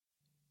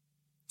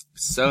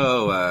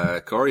So,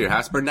 Corey, your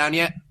house burned down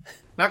yet?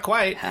 Not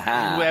quite. We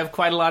have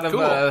quite a lot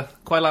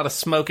of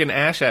smoke and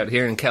ash out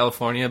here in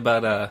California,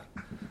 but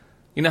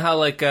you know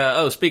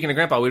how speaking of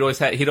Grandpa, he'd always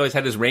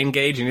had his rain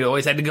gauge, and he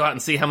always had to go out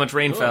and see how much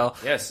rain fell.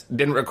 Yes.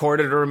 Didn't record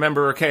it or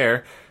remember or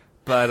care,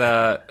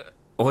 but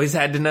always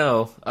had to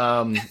know.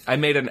 I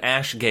made an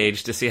ash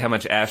gauge to see how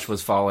much ash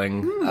was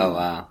falling. Oh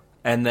wow!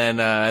 And then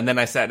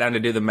I sat down to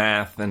do the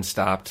math and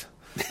stopped.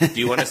 Do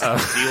you want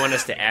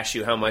us to ask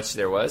you how much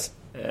there was?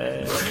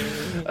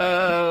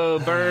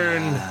 Oh,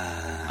 burn.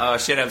 Oh,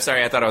 shit, I'm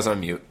sorry. I thought I was on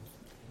mute.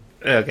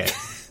 Okay.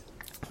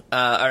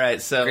 All right,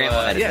 so... Grant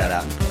will edit that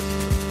out.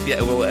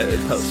 Yeah, we'll edit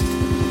it post.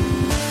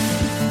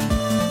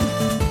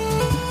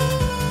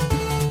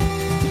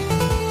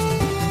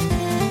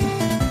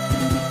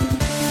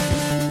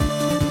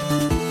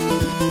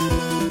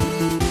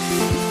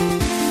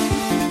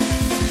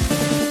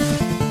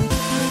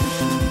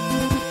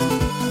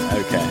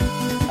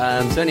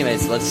 So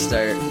anyways, let's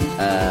start.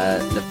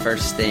 The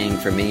first thing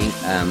for me,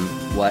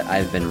 what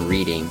I've been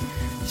reading.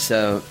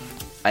 So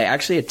I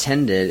actually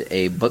attended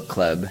a book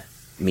club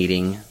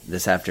meeting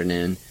this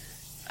afternoon.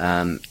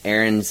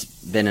 Aaron's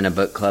been in a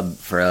book club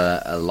for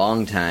a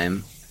long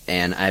time,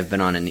 and I've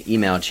been on an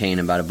email chain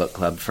about a book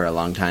club for a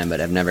long time,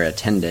 but I've never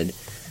attended.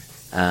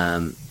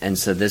 And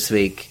so this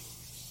week,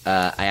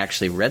 I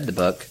actually read the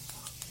book,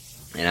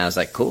 and I was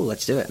like, cool,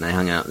 let's do it. And I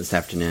hung out this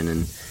afternoon.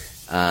 And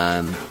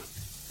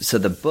so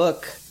the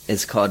book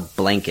is called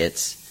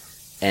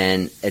Blankets,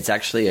 and it's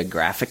actually a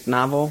graphic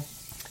novel,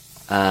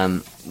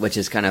 which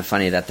is kind of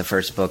funny that the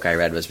first book I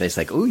read was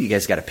basically like, ooh, you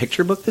guys got a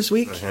picture book this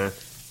week?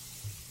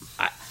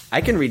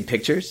 I can read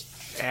pictures.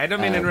 I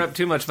don't mean to interrupt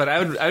too much, but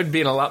I would be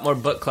in a lot more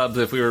book clubs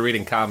if we were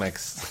reading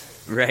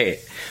comics. Right.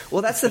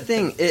 Well, that's the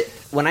thing.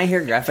 When I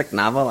hear graphic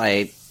novel,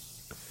 I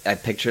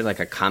picture like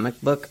a comic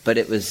book, but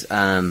it was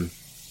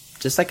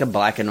just like a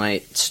black and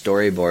white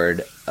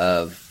storyboard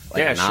of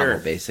like a novel,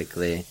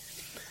 basically.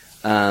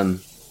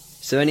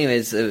 So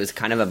anyways, it was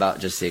kind of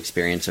about just the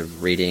experience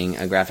of reading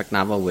a graphic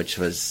novel, which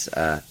was,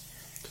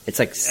 it's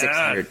like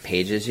 600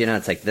 pages, you know,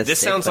 it's like this. This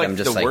sounds like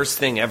the worst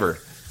thing ever.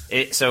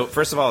 So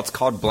first of all, it's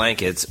called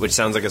Blankets, which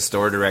sounds like a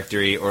store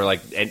directory or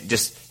like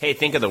just, hey,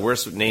 think of the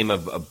worst name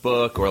of a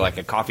book or like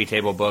a coffee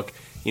table book.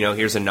 You know,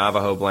 here's a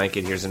Navajo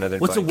blanket, here's another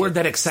What's blanket. a word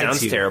that excites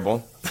Sounds you?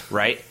 terrible,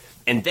 right?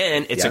 And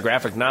then it's a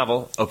graphic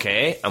novel.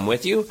 Okay, I'm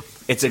with you.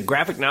 It's a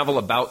graphic novel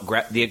about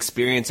the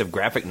experience of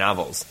graphic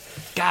novels.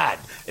 God,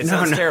 it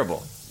sounds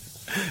terrible.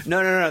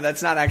 No,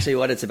 that's not actually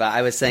what it's about.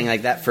 I was saying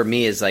like that for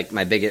me is like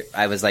my biggest.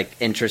 I was like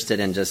interested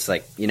in just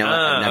like, you know,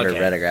 I've never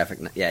read a graphic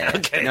novel. Yeah.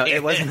 Okay. No,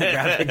 it wasn't a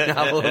graphic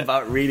novel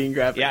about reading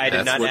graphic novels. I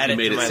did not add it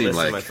to my list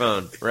on my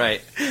phone.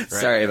 Right.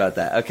 Sorry about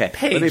that. Okay.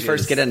 Pages. Let me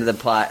first get into the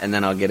plot and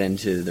then I'll get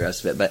into the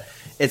rest of it. But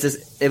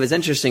it was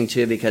interesting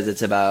too because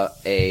it's about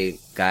a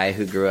guy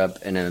who grew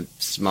up in a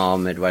small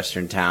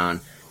Midwestern town,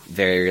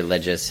 very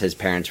religious. His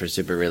parents were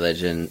super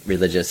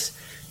religious.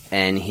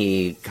 And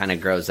he kind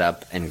of grows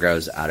up and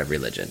grows out of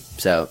religion.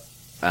 So,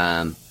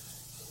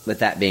 with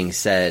that being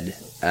said,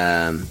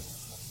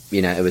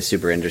 you know, it was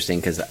super interesting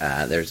because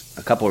there's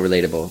a couple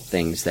relatable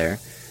things there.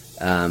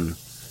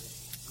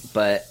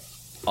 But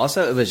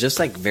also it was just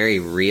like very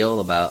real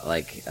about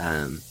like,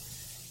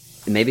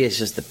 maybe it's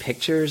just the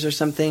pictures or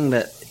something,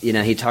 but you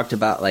know, he talked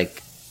about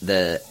like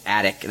the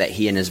attic that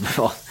he and his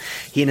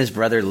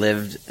brother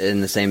lived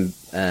in the same,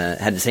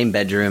 had the same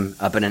bedroom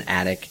up in an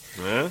attic.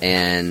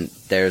 And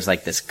there's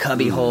like this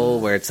cubby hole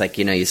where it's like,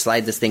 you know, you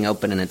slide this thing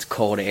open and it's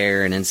cold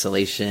air and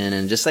insulation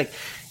and just like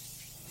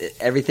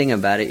everything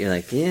about it. You're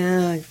like,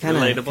 yeah, I kind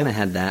of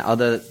had that.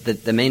 Although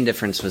the main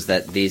difference was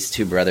that these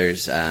two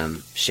brothers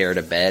shared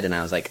a bed, and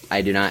I was like,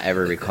 I do not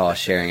ever recall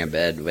sharing a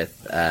bed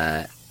with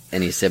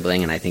any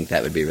sibling, and I think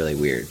that would be really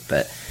weird.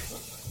 But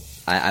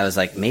I was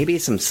like, maybe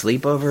some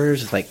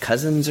sleepovers with like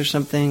cousins or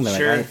something. But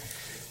sure. Like,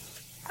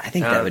 I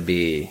think that would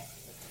be.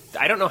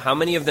 I don't know how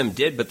many of them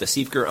did, but the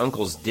Siefker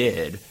uncles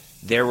did.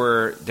 There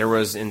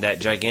was in that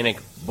gigantic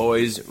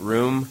boys'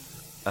 room.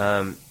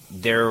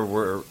 There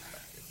were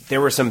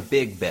some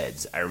big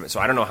beds. I remember, so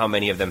I don't know how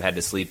many of them had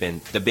to sleep in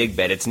the big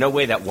bed. It's no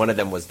way that one of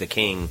them was the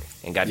king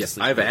and got to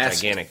sleep in the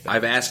gigantic bed.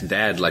 I've asked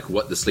Dad like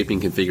what the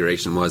sleeping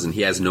configuration was, and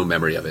he has no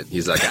memory of it.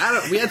 He's like,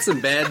 we had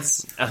some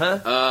beds. I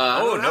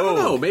don't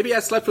know. Maybe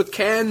I slept with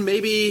Ken.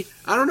 Maybe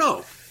I don't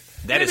know.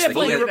 That is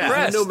fully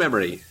repressed. No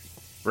memory.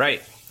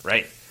 Right.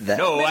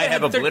 No, I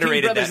have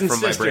obliterated that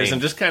from my brain.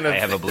 And just kind of, I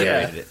have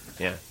obliterated it.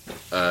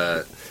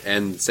 Yeah.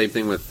 And same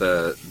thing with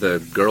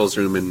the girls'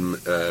 room in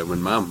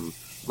when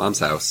Mom's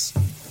house.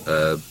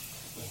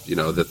 You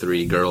know, the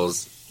three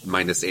girls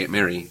minus Aunt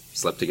Mary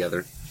slept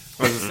together.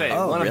 I was going to say,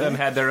 one of them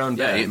had their own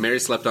bed. Yeah, Aunt Mary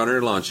slept on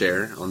her lawn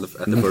chair at the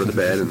foot of the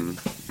bed,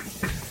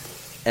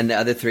 and the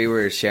other three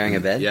were sharing a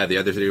bed. Yeah, the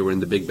other three were in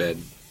the big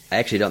bed. I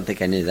actually don't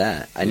think I knew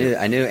that. I knew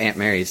Aunt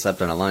Mary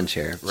slept on a lawn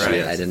chair.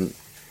 Right. I didn't.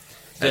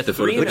 At the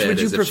foot of the bed, would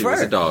you as if she was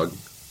prefer? a dog.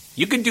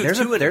 You could do There's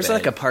two in a There's bed.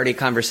 like a party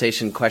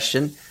conversation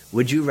question.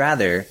 Would you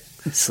rather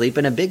sleep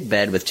in a big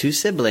bed with 2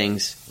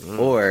 siblings,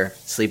 or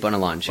sleep on a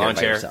lawn chair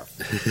by yourself.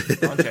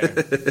 Lawn chair.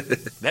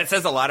 That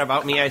says a lot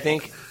about me, I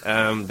think.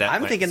 I'm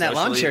thinking that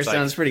lawn chair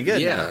sounds pretty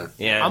good. Yeah.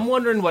 Yeah. I'm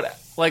wondering what,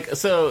 like,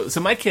 so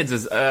my kid's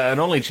is an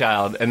only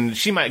child, and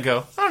she might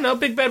go, I don't know,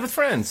 big bed with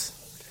friends.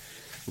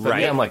 But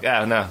Right. me, I'm like,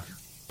 oh, no,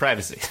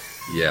 privacy.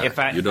 Yeah, If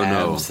I- you don't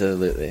know.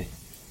 Absolutely.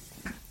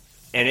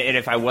 And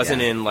if I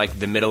wasn't in like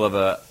the middle of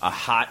a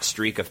hot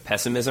streak of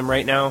pessimism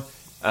right now,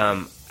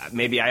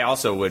 maybe I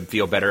also would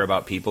feel better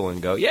about people and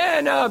go,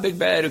 yeah, no, big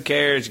bed, who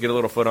cares? You get a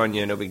little foot on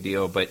you, no big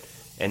deal.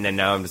 And then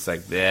now I'm just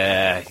like,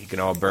 you can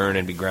all burn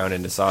and be ground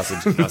into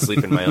sausage, and I'll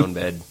sleep in my own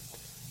bed.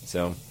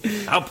 So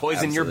I'll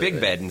poison your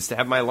big bed instead of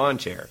have my lawn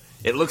chair.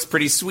 It looks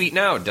pretty sweet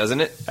now, doesn't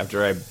it?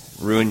 After I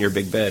ruin your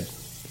big bed.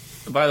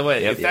 By the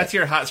way, if that's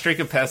your hot streak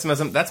of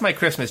pessimism, that's my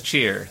Christmas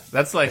cheer.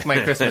 That's like my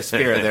Christmas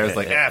spirit there. It's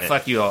like,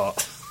 fuck you all.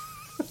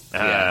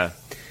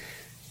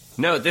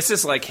 No, this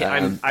is like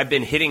I've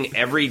been hitting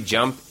every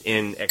jump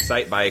in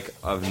Excite Bike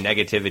of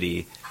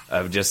negativity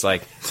of just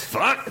like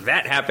fuck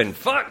that happened,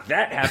 fuck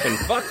that happened,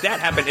 fuck that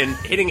happened, and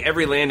hitting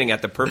every landing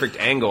at the perfect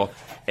angle.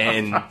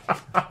 And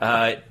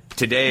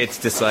today it's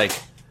just like,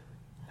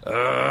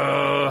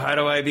 oh, how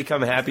do I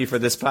become happy for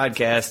this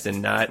podcast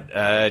and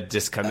not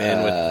just come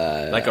in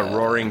with like a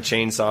roaring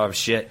chainsaw of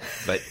shit?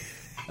 But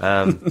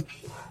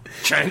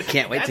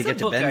Can't wait to get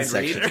to Ben's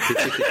section.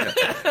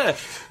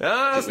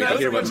 Oh, it's not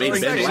hear what makes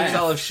Ben laugh.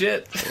 All of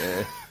shit.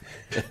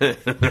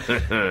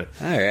 All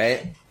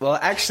right. Well,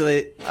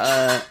 actually,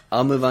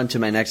 I'll move on to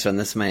my next one.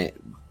 This might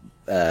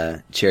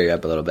cheer you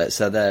up a little bit.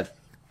 So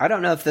I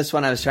don't know if this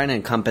one I was trying to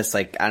encompass,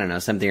 like, I don't know,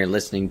 something you're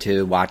listening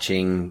to,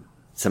 watching,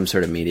 some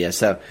sort of media.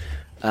 So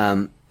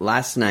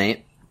last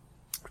night,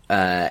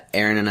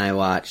 Aaron and I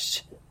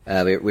watched.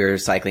 We were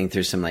cycling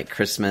through some like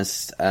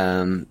Christmas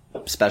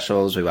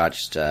specials. We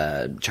watched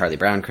Charlie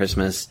Brown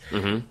Christmas,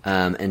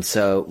 and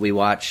so we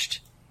watched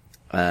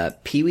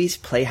Pee-wee's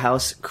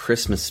Playhouse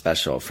Christmas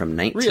Special from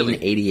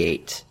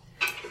 1988.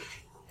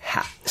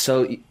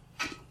 So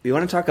we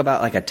want to talk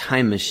about like a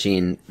time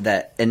machine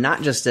that, and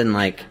not just in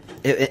like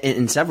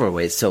in several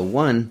ways. So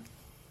one,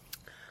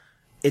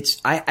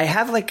 I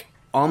have like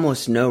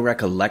almost no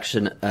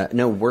recollection,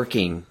 no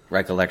working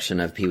recollection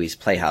of Pee-wee's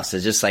Playhouse.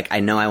 It's just like, I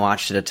know I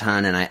watched it a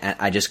ton and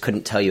I just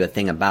couldn't tell you a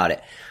thing about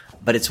it.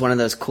 But it's one of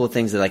those cool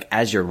things that like,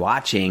 as you're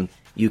watching,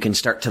 you can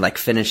start to like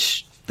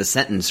finish the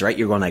sentence, right?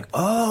 You're going like,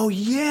 oh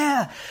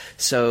yeah.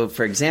 So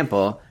for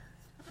example,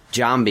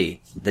 Jambi,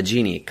 the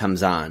genie,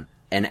 comes on.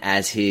 And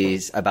as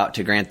he's about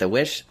to grant the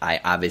wish,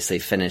 I obviously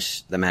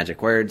finish the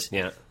magic words.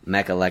 Yeah.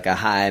 Mecca lecca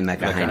hi,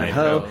 Mecca hi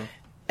ho.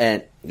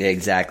 And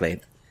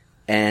exactly.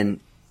 And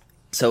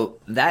so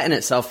that in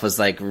itself was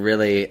like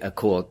really a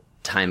cool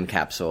time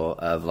capsule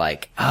of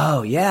like,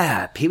 oh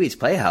yeah, Pee-wee's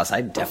Playhouse.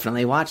 I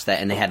definitely watched that.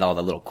 And they had all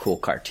the little cool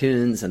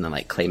cartoons and the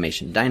like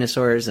claymation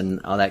dinosaurs and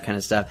all that kind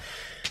of stuff.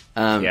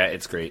 Yeah,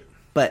 it's great.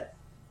 But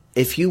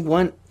if you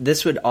want,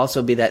 this would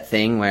also be that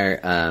thing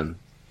where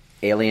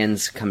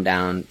aliens come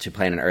down to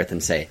planet Earth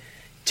and say,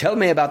 tell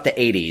me about the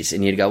 80s.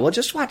 And you'd go, well,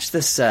 just watch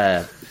this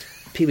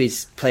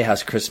Pee-wee's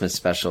Playhouse Christmas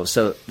special.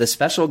 So the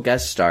special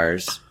guest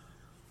stars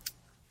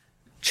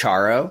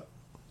Charo,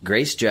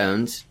 Grace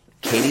Jones,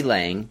 Katie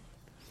Lang,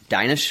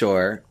 Dinah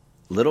Shore,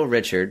 Little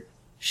Richard,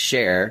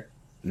 Cher,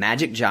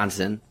 Magic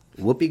Johnson,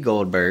 Whoopi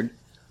Goldberg,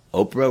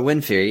 Oprah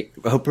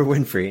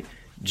Winfrey,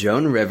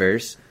 Joan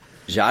Rivers,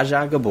 Zsa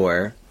Zsa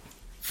Gabor,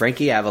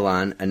 Frankie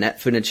Avalon, Annette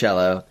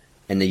Funicello,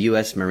 and the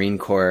U.S. Marine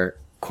Corps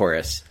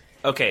chorus.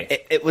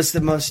 Okay. It was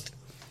the most...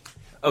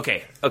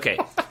 Okay.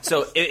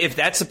 So if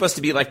that's supposed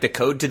to be like the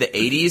code to the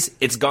 80s,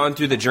 it's gone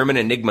through the German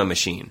Enigma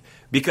machine.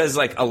 Because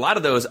like a lot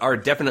of those are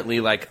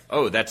definitely like,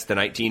 oh, that's the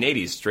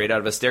 1980s, straight out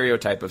of a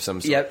stereotype of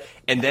some sort. Yep.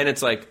 And then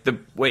it's like, the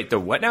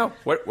what now?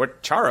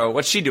 What Charo,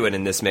 what's she doing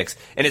in this mix?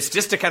 And it's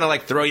just to kind of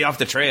like throw you off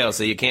the trail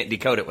so you can't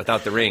decode it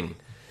without the ring.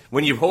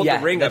 When you hold the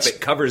ring up,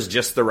 it covers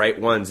just the right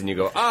ones, and you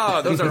go,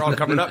 oh, those are all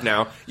covered up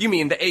now. You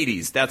mean the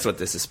 80s. That's what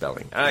this is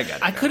spelling. I got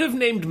it. I could have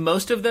named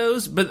most of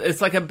those, but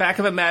it's like a back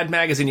of a Mad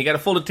magazine. You got to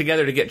fold it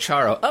together to get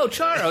Charo. Oh,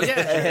 Charo, yeah.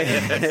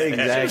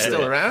 Exactly. She's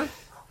still around?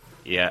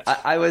 Yeah.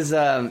 I was,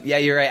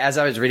 you're right. As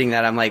I was reading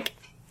that, I'm like,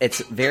 it's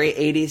very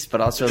 80s,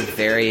 but also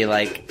very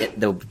like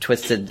the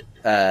twisted,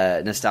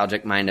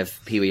 nostalgic mind of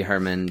Pee Wee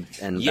Herman,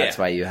 and that's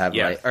why you have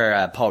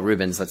Paul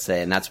Rubens, let's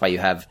say, and that's why you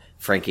have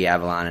Frankie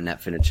Avalon,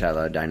 Annette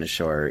Funicello, Dinah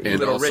Shore, and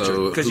Little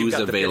also Richard, who's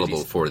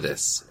available for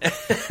this.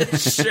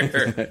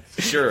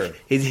 Sure.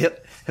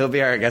 He'll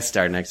be our guest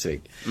star next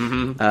week.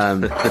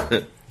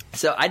 Mm-hmm.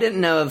 So I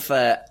didn't know if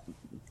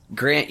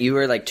Grant, you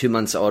were like 2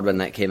 months old when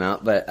that came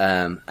out, but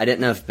I didn't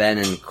know if Ben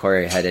and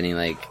Corey had any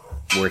like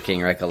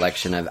working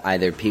recollection of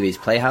either Pee-wee's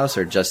Playhouse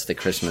or just the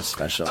Christmas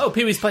special. Oh,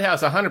 Pee-wee's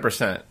Playhouse,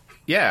 100%.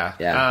 Yeah.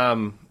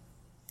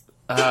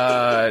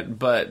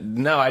 But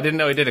no, I didn't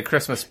know he did a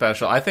Christmas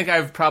special. I think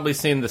I've probably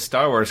seen the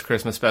Star Wars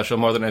Christmas special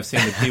more than I've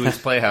seen the Pee-wee's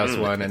Playhouse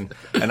one,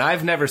 and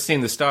I've never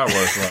seen the Star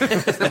Wars one.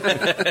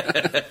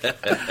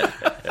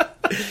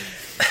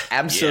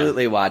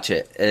 Absolutely watch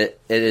it. It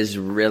is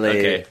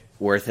really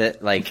worth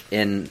it. Like,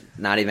 in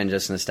not even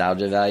just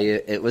nostalgia value,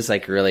 it was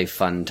like really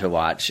fun to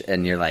watch.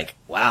 And you're like,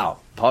 wow,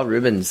 Paul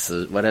Rubens,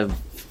 what a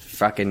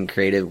fucking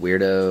creative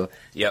weirdo.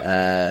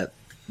 Yep.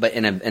 But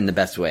in the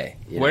best way.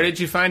 Where did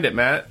you find it,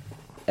 Matt?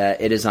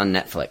 It is on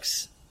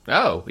Netflix.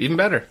 Oh, even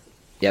better.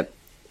 Yep.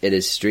 It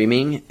is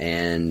streaming,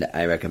 and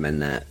I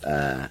recommend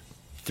that.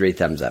 3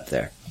 thumbs up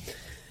there.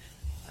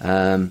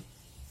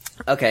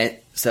 Okay,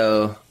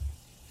 so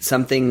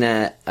something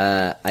that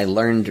I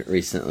learned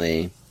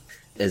recently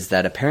is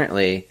that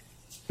apparently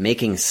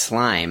making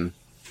slime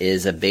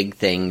is a big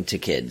thing to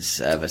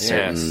kids of a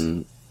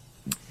certain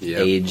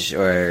age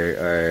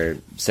or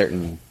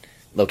certain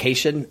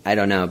location. I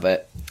don't know,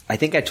 but I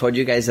think I told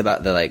you guys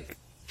about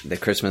the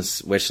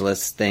Christmas wish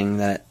list thing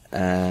that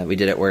we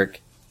did at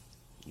work.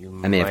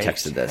 I may have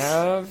texted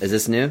this. Is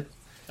this new?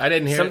 I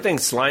didn't hear something.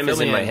 Slime is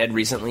in my head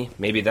recently.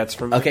 Maybe that's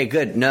from. Okay,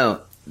 good.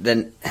 No,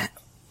 then,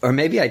 or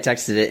maybe I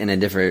texted it in a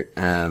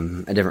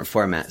different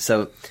format.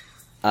 So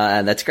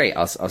that's great.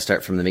 I'll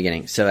start from the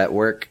beginning. So at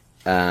work,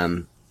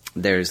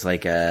 there's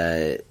like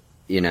a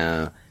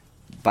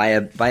buy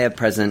a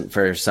present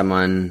for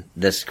someone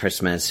this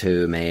Christmas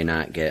who may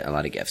not get a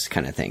lot of gifts,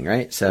 kind of thing,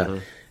 right? So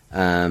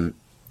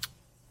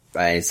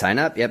I sign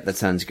up. Yep, that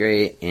sounds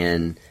great,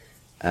 and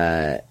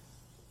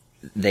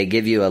they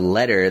give you a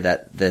letter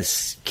that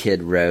this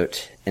kid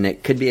wrote, and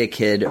it could be a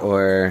kid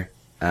or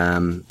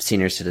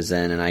senior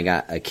citizen. And I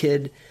got a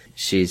kid.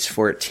 She's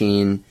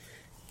 14,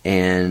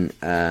 and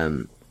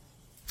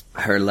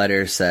her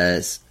letter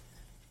says,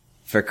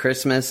 "For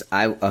Christmas,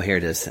 here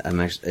it is.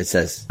 It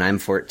says, I'm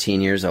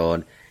 14 years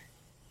old,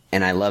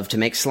 and I love to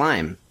make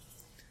slime.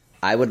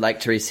 I would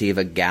like to receive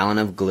a gallon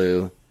of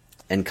glue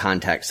and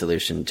contact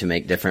solution to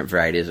make different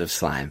varieties of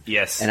slime."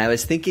 Yes. And I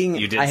was thinking,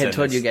 I had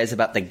told you guys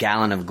about the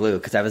gallon of glue,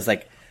 because I was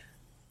like,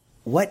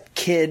 what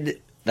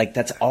kid, like,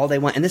 that's all they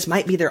want? And this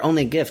might be their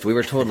only gift. We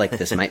were told, like,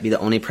 this might be the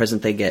only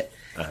present they get.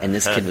 And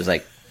this kid was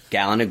like,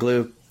 gallon of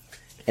glue.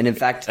 And in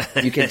fact,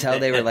 you can tell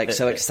they were like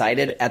so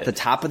excited. At the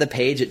top of the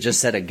page, it just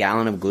said a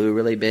gallon of glue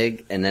really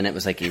big, and then it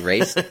was like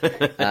erased.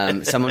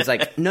 Someone's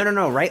like,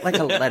 no, write like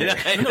a letter.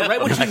 No, write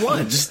what you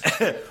want.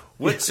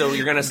 What? So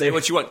you're gonna say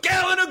what you want?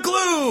 Gallon of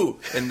glue,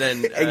 and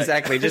then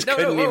exactly. Just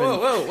couldn't even.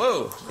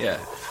 Whoa.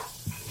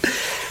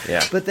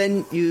 Yeah. But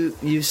then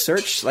you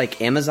search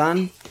like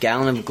Amazon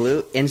gallon of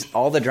glue, and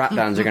all the drop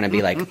downs are going to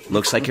be like,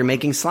 looks like you're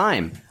making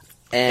slime.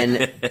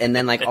 And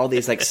then like all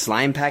these like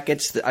slime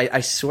packets. I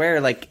swear,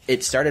 like,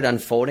 it started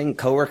unfolding.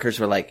 Coworkers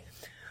were like,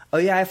 "Oh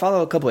yeah, I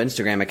follow a couple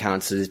Instagram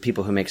accounts of these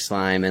people who make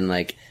slime, and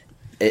like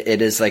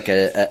it is like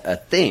a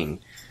thing."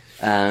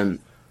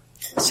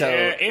 So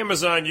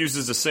Amazon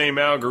uses the same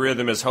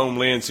algorithm as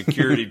Homeland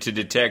Security to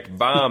detect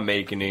bomb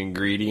making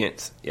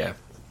ingredients. Yeah,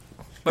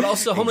 but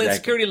also Homeland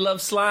Security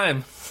loves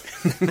slime.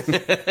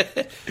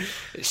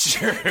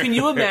 Sure. Can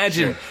you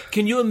imagine?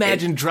 Can you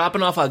imagine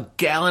dropping off a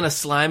gallon of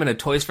slime in a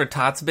Toys for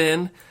Tots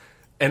bin,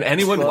 and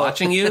anyone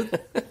watching you?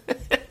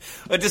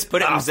 Well, just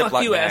put it in Ziploc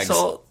fuck you, bags.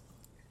 asshole.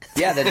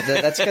 yeah,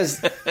 that's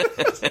because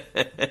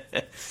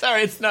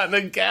Sorry, it's not in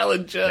a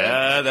gallon jug.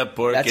 That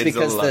poor that's kid's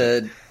because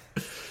alive.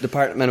 the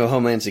Department of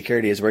Homeland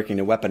Security is working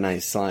to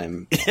weaponize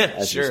slime.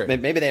 Sure.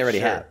 Maybe they already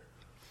have.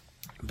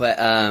 But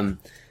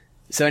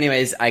so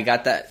anyways, I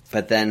got that.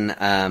 But then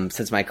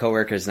since my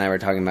coworkers and I were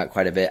talking about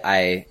quite a bit,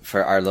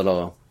 for our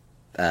little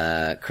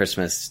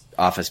Christmas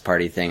office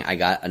party thing, I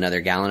got another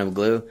gallon of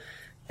glue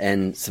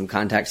and some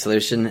contact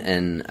solution,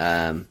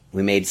 and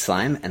we made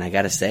slime. And I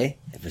gotta say,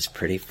 it was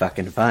pretty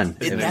fucking fun.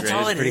 That's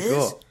all it is?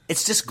 Cool.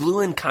 It's just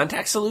glue and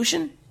contact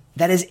solution?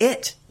 That is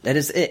it.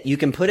 You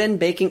can put in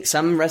baking.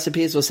 Some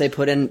recipes will say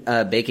put in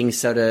baking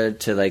soda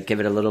to like give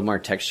it a little more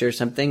texture or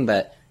something.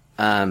 But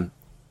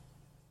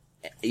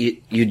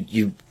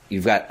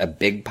you've got a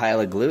big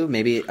pile of glue,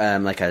 maybe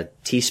like a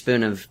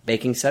teaspoon of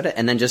baking soda,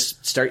 and then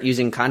just start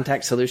using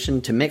contact solution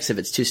to mix. If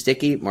it's too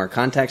sticky, more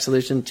contact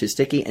solution, too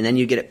sticky, and then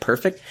you get it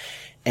perfect.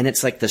 And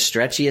it's like the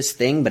stretchiest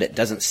thing, but it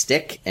doesn't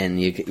stick.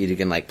 And you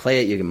can like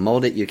play it, you can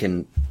mold it, you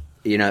can,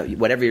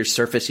 whatever your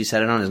surface you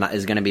set it on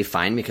is going to be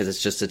fine, because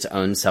it's just its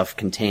own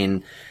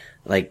self-contained,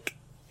 like,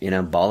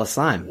 ball of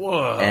slime.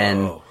 Whoa.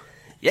 And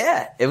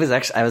yeah, it was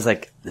actually, I was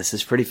like, this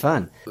is pretty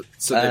fun.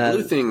 So the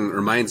glue thing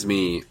reminds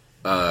me,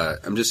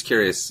 I'm just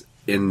curious,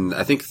 in,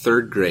 I think,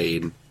 3rd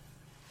grade,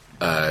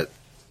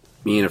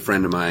 me and a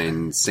friend of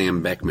mine,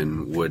 Sam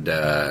Beckman, would,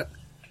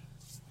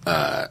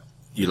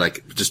 you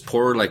like just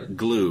pour like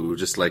glue,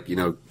 just like,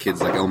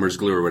 kids like Elmer's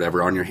glue or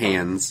whatever, on your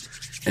hands,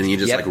 and you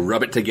just like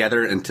rub it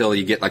together until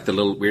you get like the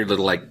little weird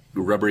little like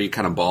rubbery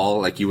kind of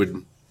ball, like you would,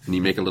 and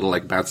you make a little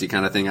like bouncy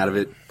kind of thing out of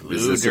it.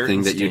 Is this the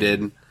thing that you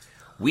did?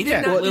 We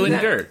did not glue in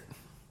dirt.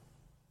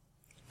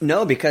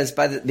 No, because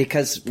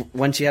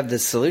once you have the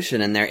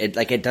solution in there,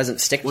 it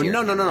doesn't stick to you.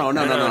 No.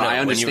 I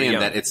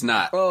understand that it's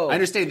not. Oh. I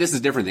understand this is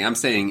a different thing. I'm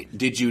saying,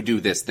 did you do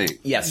this thing?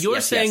 Yes.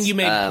 You're saying you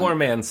made poor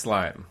man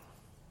slime.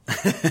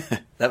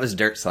 That was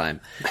dirt slime.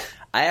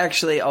 I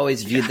actually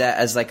always viewed that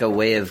as like a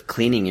way of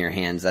cleaning your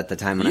hands at the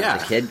time when I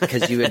was a kid,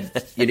 because you're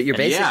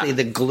basically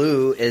the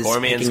glue is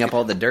picking up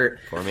all the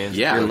dirt.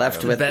 You're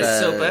left with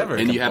best soap ever,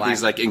 and you have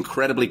these like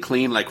incredibly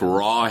clean, like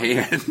raw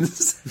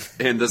hands,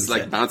 and this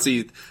like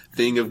bouncy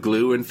thing of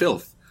glue and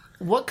filth.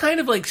 What kind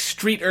of like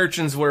street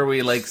urchins were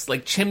we?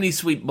 Like chimney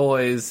sweep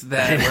boys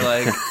that were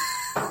like,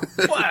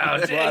 wow,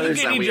 you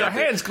can need your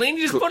hands clean.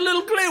 You just put a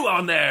little glue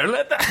on there.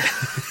 Let that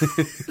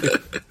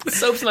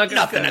soap's not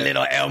gonna nothing a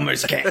little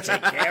Elmer's can't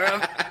take care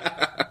of.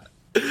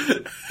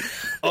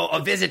 Oh,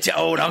 a visit to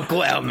old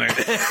Uncle Elmer.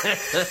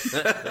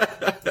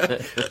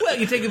 Well,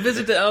 you take a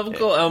visit to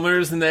Uncle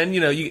Elmer's, and then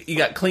you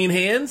got clean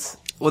hands.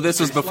 Well, this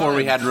was before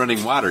we had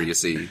running water. You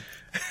see,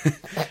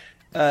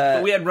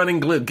 but we had running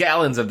glue,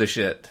 gallons of the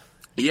shit.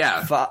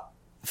 Yeah.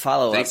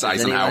 Follow Thanks, up.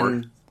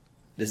 Eisenhower.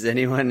 Does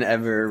anyone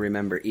ever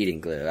remember eating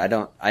glue? I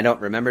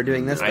don't remember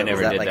doing this. But I never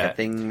was that did like that. A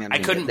thing? I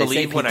couldn't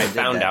believe when I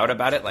found out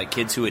about it. Like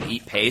kids who would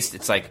eat paste.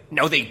 It's like,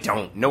 no, they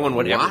don't. No one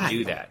would ever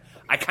do that.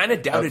 I kind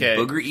of doubted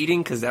booger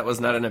eating because that was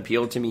not an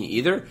appeal to me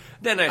either.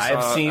 Then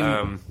I've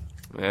seen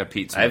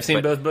Pete Smith, I've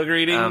seen both booger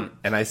eating,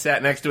 and I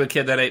sat next to a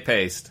kid that ate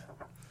paste.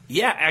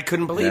 Yeah, I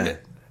couldn't believe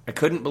it. I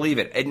couldn't believe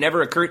it. It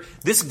never occurred.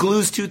 This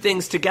glues two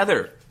things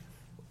together.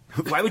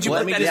 Why would you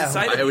put that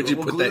inside of you? Why would you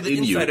put that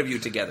in you? Inside of you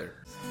together.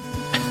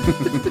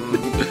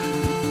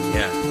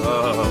 Yeah.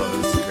 Oh,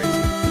 this is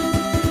crazy.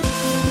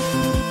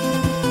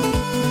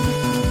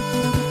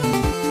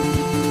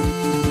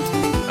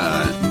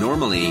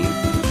 Normally,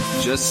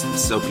 just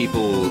so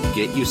people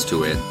get used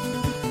to it,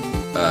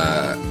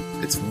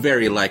 it's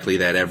very likely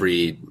that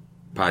every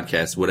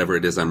podcast, whatever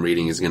it is I'm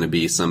reading, is going to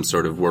be some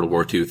sort of World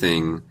War II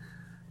thing.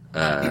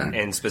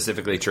 And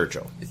specifically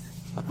Churchill.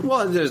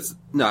 Well,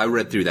 I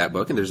read through that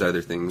book, and there's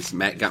other things.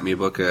 Matt got me a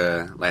book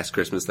last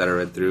Christmas that I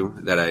read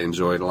through that I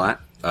enjoyed a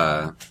lot.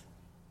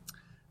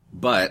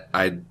 But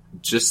I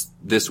just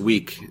this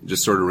week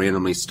just sort of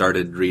randomly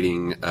started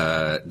reading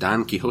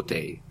Don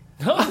Quixote.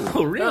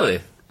 Oh, really?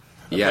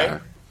 Yeah. Okay.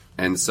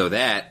 And so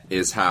that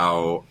is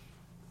how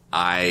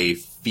I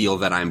feel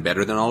that I'm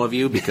better than all of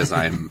you, because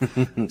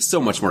I'm so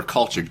much more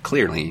cultured,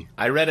 clearly.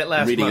 I read it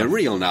last reading month. a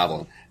real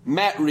novel.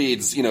 Matt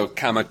reads,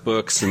 comic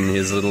books and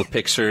his little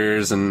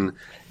pictures, and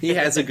he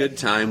has a good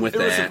time with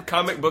There was that. a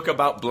comic book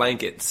about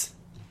blankets.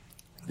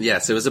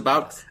 Yes, it was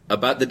about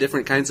the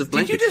different kinds of Did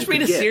blankets. you just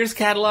read a Sears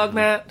catalog,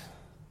 Matt?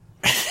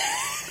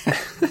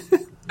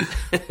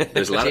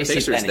 There's a lot of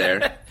pictures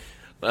there.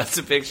 Lots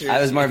of pictures.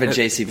 I was more of a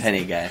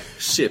JCPenney guy.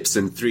 Ships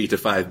in 3 to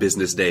 5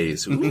 business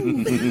days.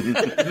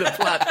 The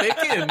plot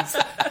thickens.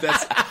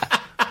 That's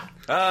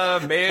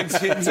man's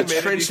a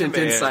trenchant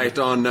insight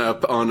on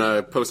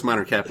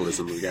postmodern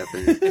capitalism we got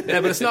there.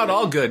 Yeah, but it's not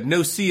all good.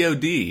 No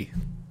COD.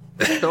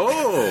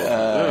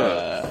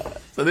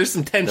 So there's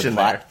some The tension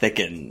plot there.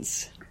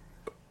 thickens.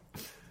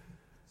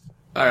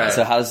 All right.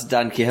 So how's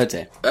Don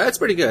Quixote? It's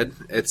pretty good.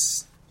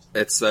 It's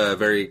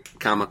very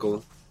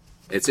comical.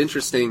 It's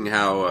interesting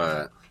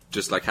how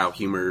just like how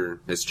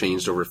humor has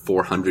changed over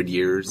 400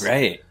 years.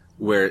 Right.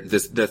 Where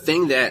the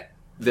thing that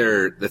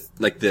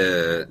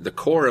the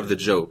core of the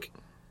joke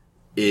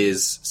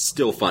is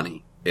still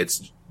funny.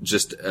 It's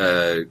just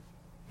an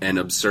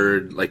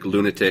absurd like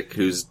lunatic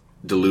who's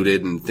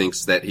deluded and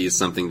thinks that he's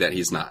something that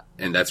he's not,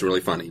 and that's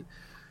really funny.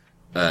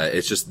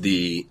 It's just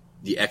the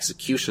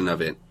execution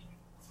of it.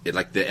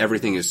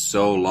 Everything is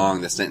so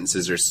long, the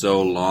sentences are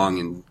so long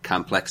and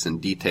complex and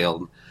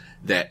detailed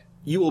that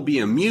you will be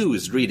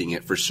amused reading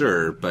it for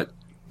sure, but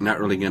not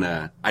really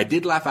gonna. I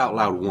did laugh out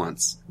loud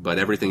once, but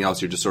everything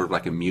else you're just sort of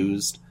like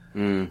amused.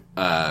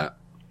 But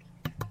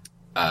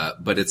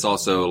it's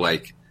also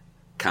like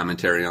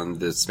commentary on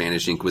the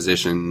Spanish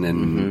Inquisition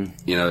and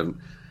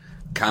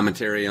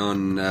commentary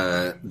on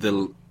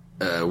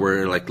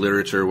where like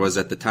literature was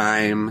at the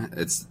time.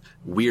 It's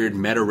weird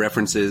meta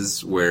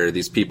references where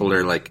these people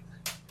are like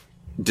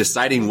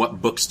deciding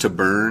what books to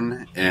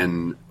burn,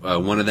 and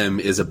one of them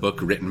is a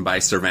book written by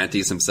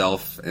Cervantes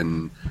himself,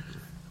 and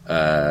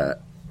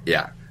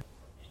yeah.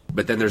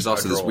 But then there's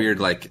also this weird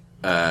like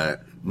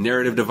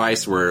narrative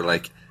device where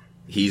like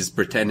he's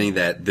pretending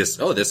that this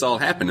all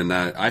happened, and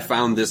I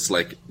found this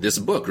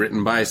book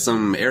written by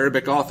some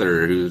Arabic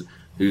author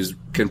who's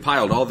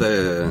compiled all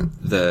the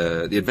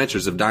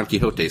adventures of Don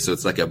Quixote. So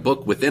it's like a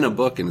book within a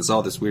book, and it's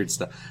all this weird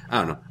stuff.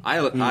 I don't know.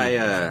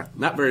 I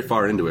not very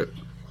far into it.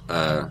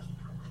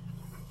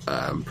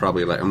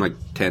 Probably I'm like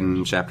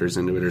 10 chapters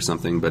into it or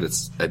something, but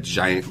it's a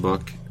giant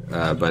book.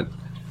 But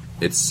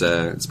it's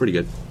pretty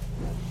good.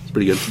 It's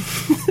pretty good.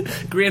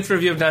 Grant's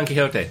review of Don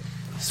Quixote.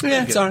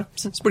 It's all right.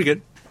 It's pretty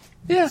good.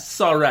 Yeah.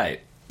 It's all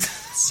right.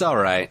 It's all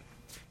right.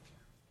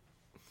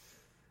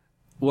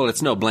 Well,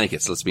 it's no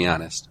blankets, let's be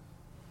honest.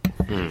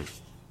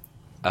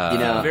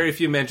 Very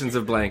few mentions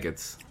of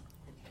blankets.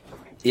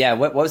 Yeah,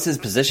 what was his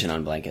position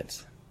on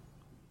blankets?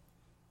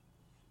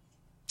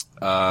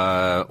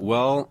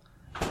 Well,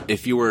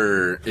 if you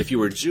were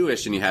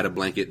Jewish and you had a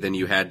blanket, then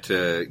you had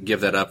to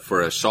give that up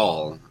for a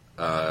shawl.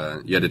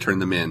 You had to turn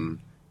them in.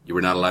 You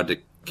were not allowed to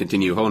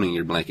continue holding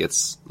your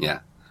blankets.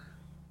 Yeah.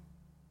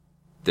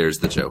 There's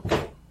the joke.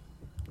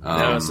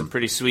 No, it's a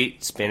pretty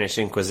sweet Spanish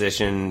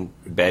Inquisition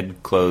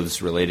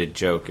bedclothes related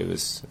joke. It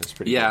was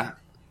pretty. Yeah,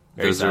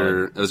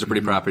 good. those are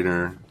pretty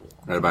popular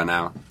right about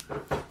now.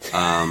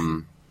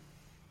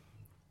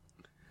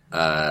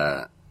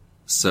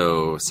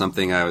 So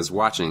something I was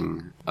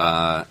watching,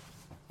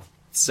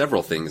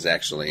 several things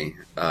actually.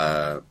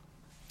 So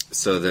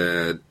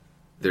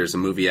there's a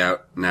movie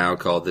out now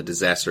called The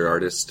Disaster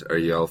Artist. Are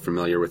you all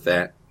familiar with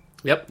that?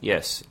 Yep.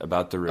 Yes,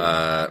 about The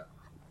Room.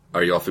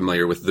 Are you all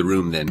familiar with The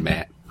Room then,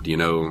 Matt? Do you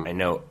know I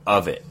know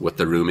of it. what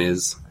The Room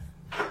is?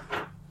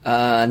 No,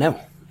 I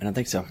don't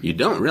think so. You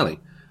don't really.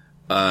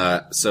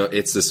 So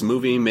it's this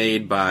movie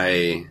made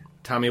by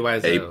Tommy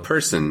Wiseau. a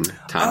person,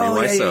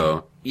 Tommy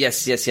Wiseau.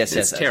 Yes.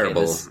 It's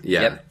terrible.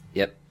 Yeah.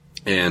 Yep.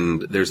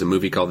 And there's a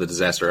movie called The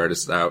Disaster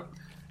Artist out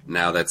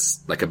now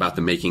that's like about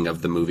the making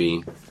of the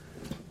movie.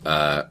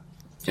 And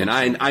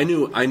I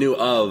knew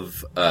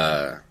of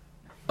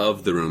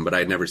The Room, but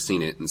I'd never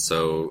seen it. And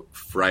so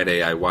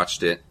Friday I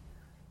watched it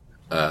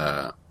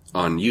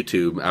on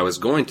YouTube. I was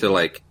going to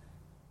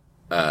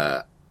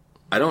I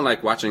don't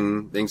like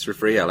watching things for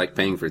free. I like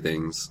paying for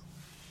things,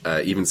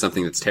 even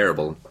something that's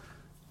terrible,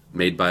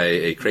 made by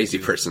a crazy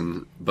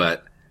person.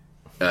 But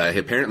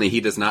apparently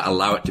he does not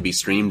allow it to be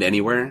streamed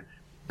anywhere.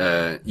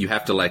 You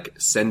have to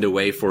send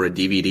away for a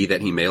DVD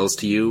that he mails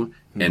to you,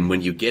 and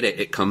when you get it,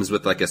 it comes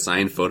with a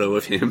signed photo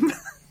of him.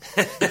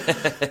 It's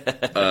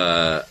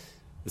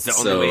the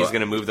only way he's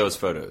going to move those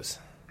photos.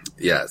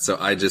 Yeah, so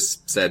I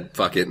just said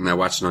fuck it, and I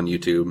watched it on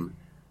YouTube,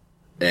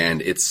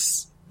 and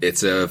it's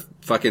a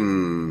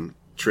fucking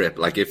trip.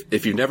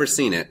 If you've never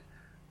seen it,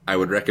 I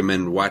would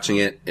recommend watching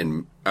it,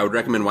 and I would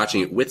recommend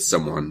watching it with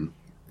someone.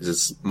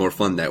 It's more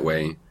fun that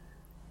way.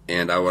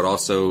 And I would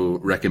also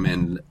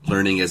recommend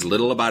learning as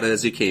little about it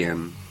as you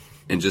can,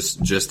 and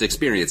just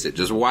experience it.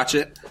 Just watch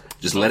it.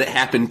 Just let it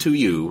happen to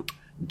you.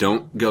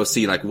 Don't go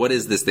see what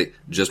is this thing?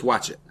 Just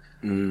watch it.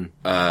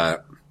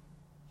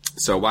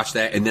 So I watched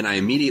that, and then I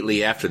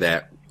immediately after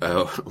that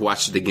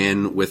watched it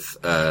again with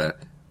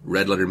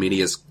Red Letter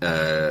Media's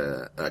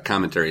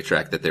commentary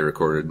track that they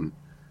recorded,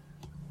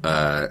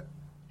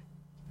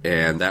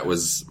 and that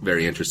was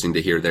very interesting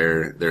to hear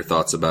their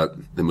thoughts about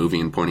the movie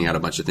and pointing out a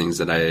bunch of things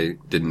that I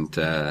didn't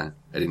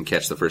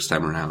catch the first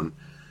time around.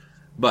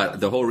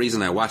 But the whole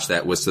reason I watched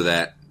that was so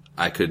that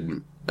I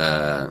could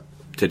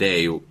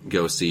today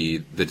go see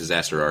The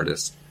Disaster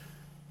Artist,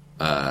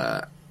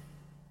 and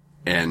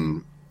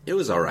it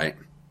was all right.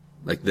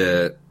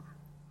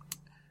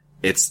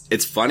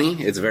 It's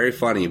funny. It's very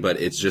funny,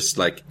 but it's just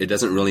it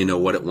doesn't really know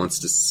what it wants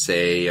to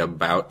say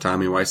about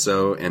Tommy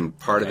Wiseau. And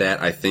part of that,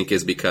 I think,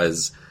 is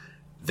because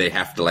they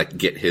have to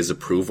get his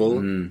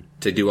approval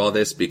to do all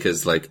this,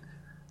 because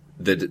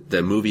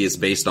the movie is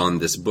based on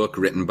this book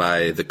written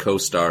by the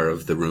co-star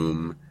of The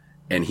Room,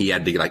 and he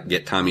had to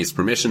get Tommy's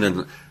permission.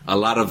 And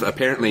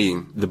apparently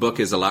the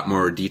book is a lot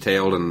more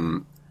detailed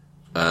and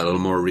a little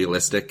more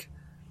realistic,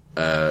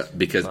 but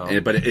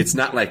it's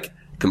not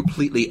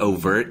completely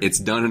overt. It's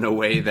done in a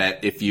way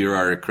that if you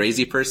are a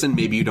crazy person,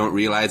 maybe you don't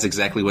realize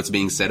exactly what's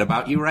being said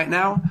about you right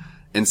now,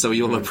 and so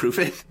you'll approve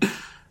it.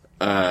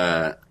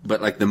 But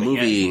the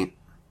movie,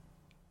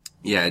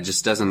 it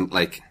just doesn't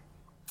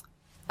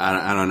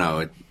I don't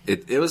know.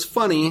 It was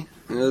funny.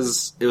 It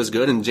was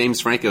good, and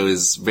James Franco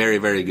is very,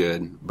 very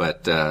good,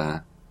 but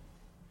it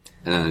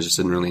just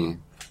didn't really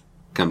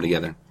come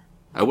together.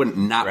 I wouldn't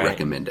not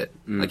recommend it.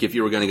 If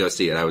you were going to go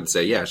see it, I would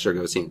say, yeah, sure,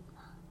 go see it.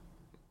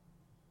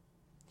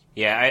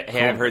 Yeah,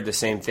 I've heard the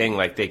same thing.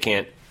 They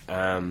can't.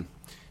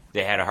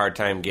 They had a hard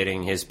time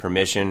getting his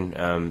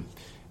permission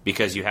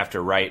because you have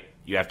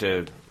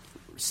to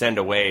send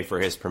away for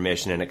his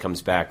permission, and it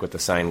comes back with a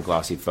signed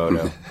glossy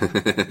photo.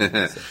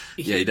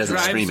 Yeah, he doesn't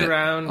stream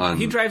it.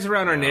 He drives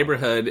around our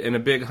neighborhood in a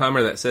big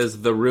Hummer that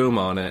says The Room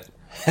on it,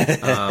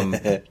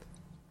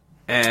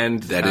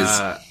 and that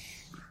is.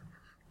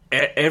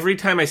 Every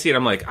time I see it,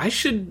 I'm like, I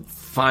should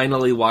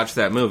finally watch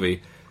that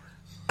movie.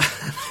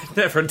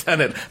 Never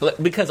done it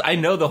because I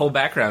know the whole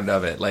background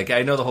of it.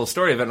 I know the whole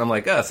story of it, and I'm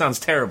like, oh, it sounds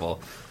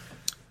terrible.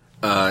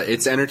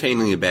 It's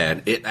entertainingly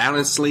bad. It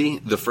honestly,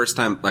 the first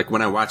time,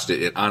 when I watched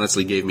it, it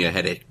honestly gave me a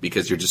headache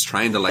because you're just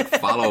trying to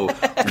follow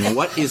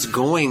what is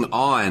going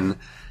on,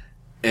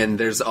 and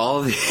there's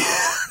all the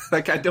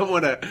I don't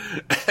want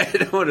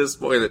to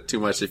spoil it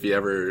too much if you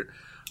ever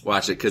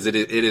watch it, because it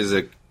is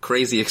a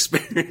crazy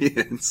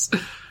experience.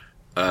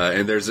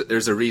 And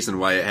there's a reason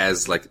why it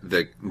has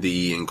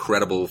the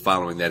incredible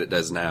following that it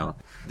does now.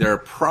 There are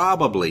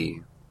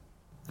probably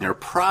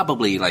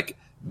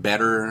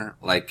better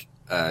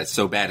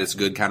so bad it's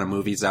good kind of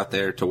movies out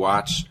there to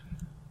watch,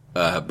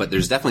 but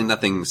there's definitely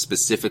nothing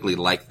specifically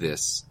like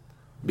this,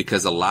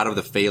 because a lot of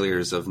the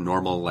failures of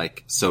normal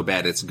so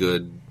bad it's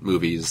good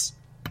movies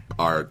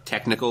are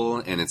technical,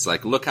 and it's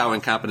look how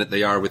incompetent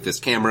they are with this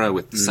camera,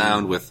 with the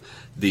sound, with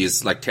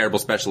these terrible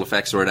special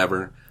effects or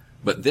whatever.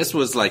 But this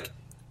was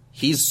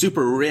he's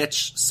super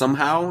rich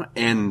somehow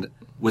and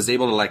was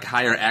able to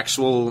hire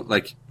actual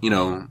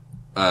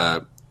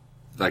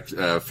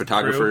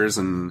photographers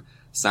and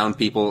sound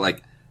people.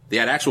 They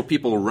had actual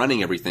people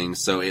running everything,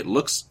 so it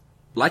looks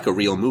like a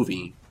real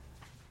movie.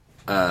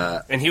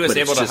 And he was but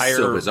able it's to just hire.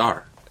 so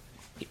bizarre.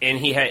 And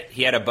he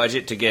had a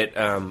budget to get,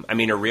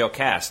 a real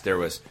cast. There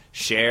was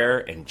Cher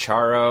and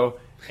Charo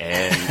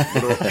and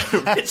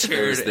Little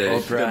Richard.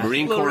 The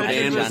Marine Corps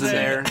band was in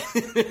there.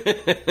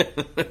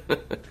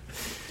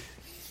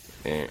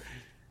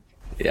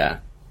 Yeah.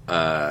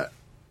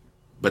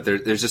 But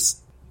there's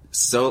just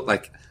so,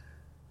 like,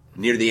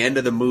 near the end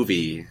of the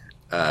movie,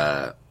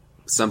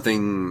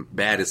 something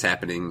bad is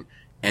happening,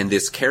 and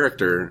this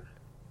character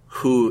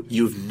who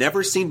you've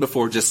never seen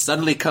before just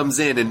suddenly comes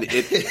in, and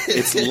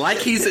it's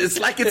like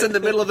it's in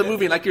the middle of the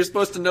movie, like you're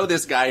supposed to know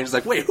this guy, and it's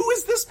like, wait, who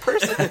is this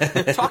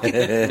person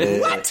talking?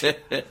 What?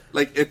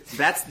 Like,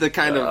 that's the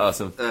kind of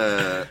awesome.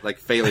 Like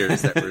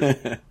failures that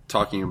we're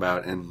talking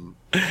about, and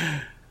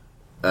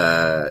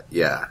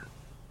yeah.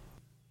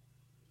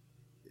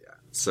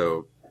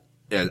 So,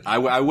 yeah,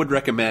 I would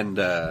recommend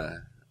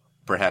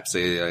perhaps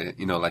a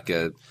like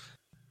a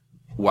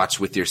watch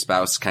with your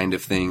spouse kind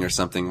of thing or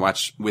something.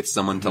 Watch with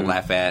someone to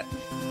laugh at.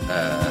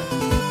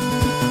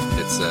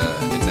 It's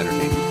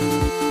entertaining.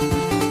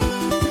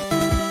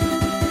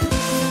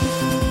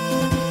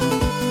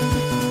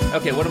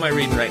 Okay, what am I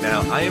reading right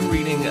now? I am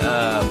reading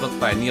a book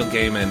by Neil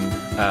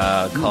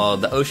Gaiman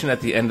called The Ocean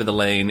at the End of the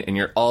Lane, and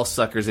you're all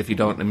suckers if you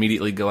don't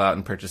immediately go out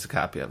and purchase a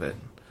copy of it.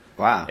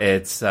 Wow.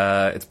 It's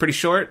pretty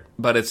short,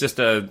 but it's just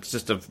a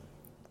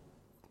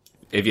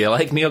if you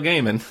like Neil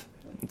Gaiman,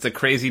 it's a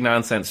crazy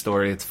nonsense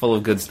story. It's full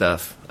of good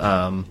stuff.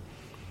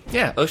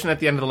 Yeah, Ocean at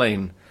the End of the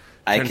Lane.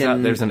 Turns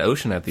out there's an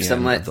ocean at the end of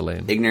the lane.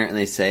 Somewhat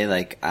ignorantly say,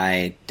 like,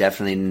 I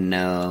definitely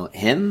know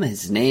him,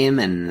 his name,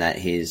 and that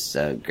he's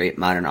a great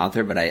modern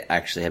author, but I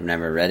actually have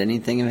never read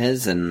anything of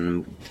his,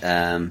 and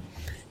don't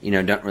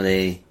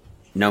really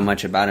know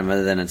much about him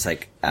other than it's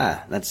like,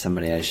 that's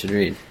somebody I should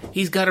read.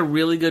 He's got a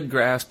really good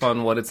grasp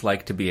on what it's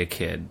like to be a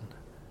kid.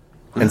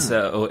 And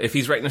so if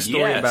he's writing a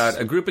story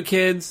about a group of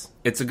kids,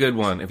 it's a good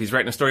one. If he's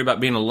writing a story about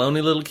being a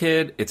lonely little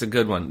kid, it's a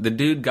good one. The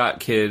dude got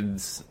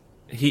kids.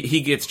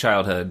 He gets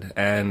childhood,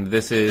 and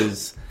this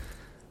is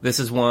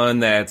one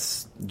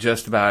that's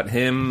just about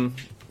him.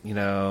 You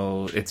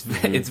know, it's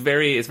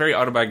very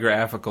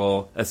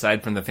autobiographical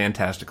aside from the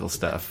fantastical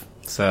stuff.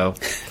 So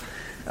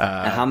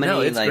how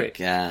many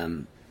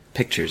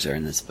pictures are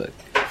in this book?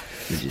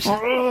 Did you say?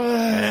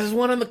 There's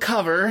one on the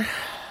cover.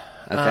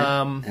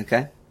 Okay.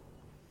 Okay.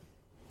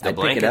 The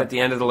blanket at the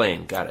end of the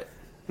lane. Got it.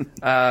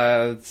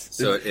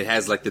 So it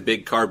has like the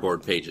big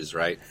cardboard pages,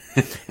 right?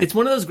 It's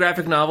one of those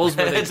graphic novels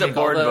where it's a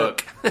board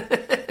book.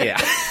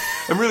 Yeah.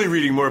 I'm really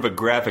reading more of a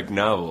graphic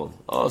novel.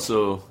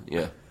 Also,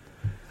 yeah.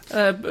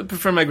 I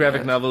prefer my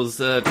graphic novels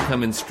to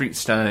come in Street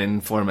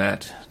Stein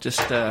format.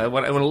 Just I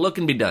want to look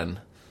and be done.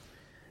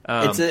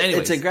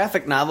 It's a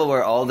graphic novel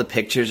where all the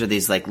pictures are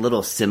these like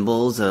little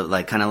symbols of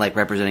like kind of like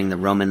representing the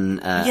Roman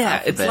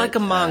alphabet. It's like a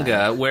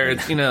manga where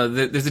it's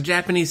there's a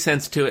Japanese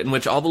sense to it in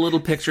which all the little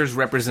pictures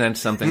represent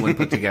something when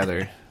put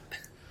together.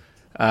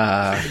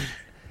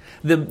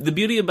 The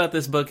beauty about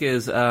this book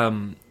is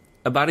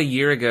about a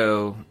year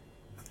ago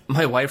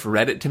my wife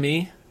read it to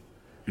me.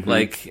 Mm-hmm.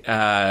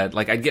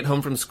 Like I'd get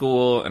home from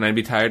school and I'd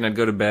be tired and I'd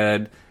go to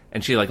bed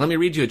and she'd like, let me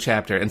read you a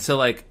chapter. And so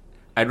like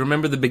I'd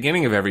remember the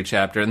beginning of every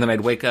chapter, and then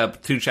I'd wake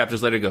up 2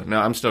 chapters later and go, no,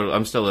 I'm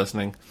still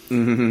listening.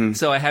 Mm-hmm.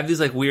 So I have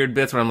these like weird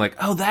bits where I'm like,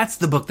 oh, that's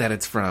the book that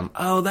it's from.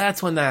 Oh,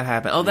 that's when that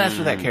happened. Oh, that's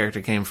where that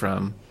character came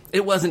from.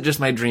 It wasn't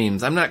just my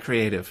dreams. I'm not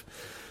creative.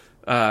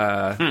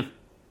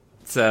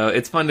 So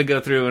it's fun to go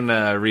through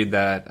and read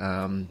that.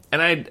 And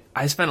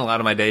I spent a lot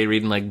of my day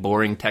reading like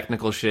boring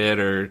technical shit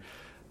or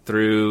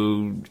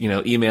through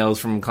emails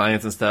from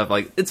clients and stuff.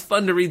 Like it's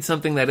fun to read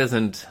something that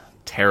isn't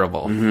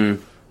terrible.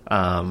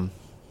 Mm-hmm.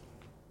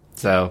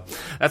 So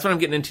that's what I'm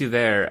getting into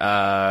there.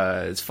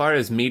 As far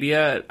as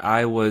media,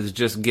 I was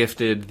just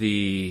gifted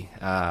the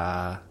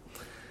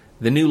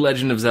new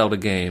Legend of Zelda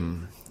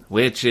game,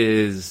 which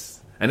is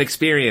an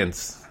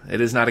experience.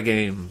 It is not a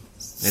game.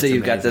 So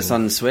you've got this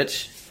on the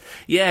Switch?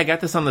 Yeah, I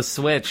got this on the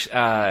Switch.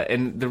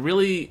 And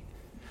the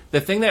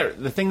thing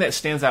that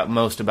stands out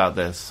most about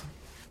this,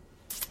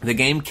 the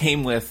game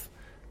came with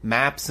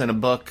maps and a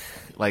book,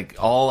 like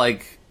all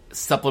like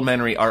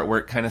supplementary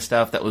artwork kind of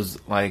stuff that was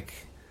like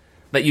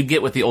that you'd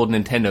get with the old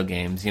Nintendo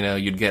games.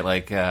 You'd get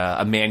like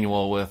a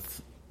manual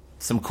with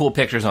some cool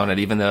pictures on it,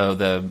 even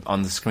though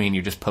on the screen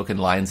you're just poking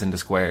lines into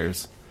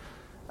squares.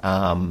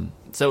 So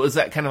it was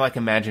that kind of like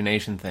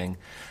imagination thing.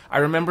 I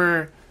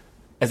remember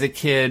as a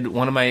kid,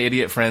 one of my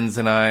idiot friends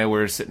and I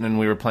were sitting and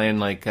we were playing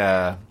like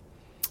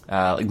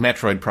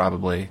Metroid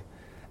probably,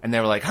 and they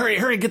were like,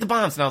 "Hurry, get the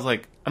bombs!" And I was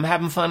like, "I'm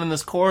having fun in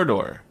this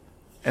corridor,"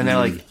 and they're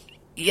like,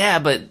 "Yeah,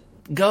 but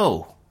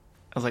go."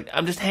 I was like,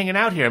 "I'm just hanging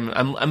out here.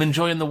 I'm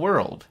enjoying the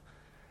world."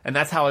 And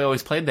that's how I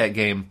always played that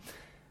game.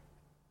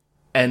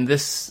 And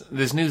this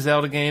new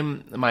Zelda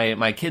game,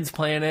 my kid's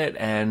playing it,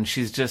 and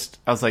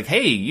I was like,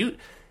 hey,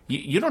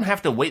 you don't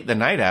have to wait the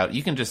night out.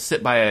 You can just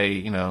sit by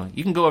you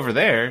can go over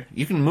there.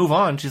 You can move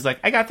on. She's like,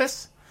 I got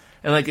this.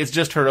 And like, it's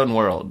just her own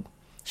world.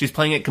 She's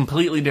playing it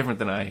completely different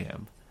than I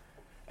am.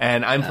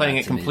 And I'm playing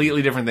it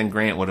completely different than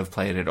Grant would have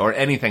played it or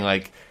anything.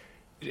 Like,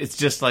 it's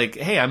just like,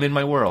 hey, I'm in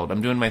my world.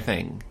 I'm doing my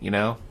thing,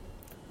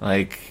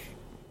 Like,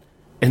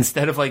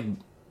 instead of like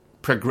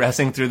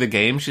progressing through the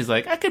game, she's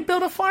like, I could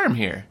build a farm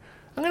here.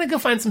 I'm gonna go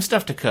find some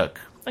stuff to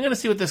cook. I'm gonna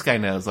see what this guy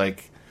knows.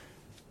 Like,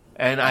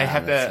 and I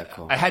have to, so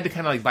cool. I had to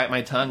kind of like bite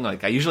my tongue.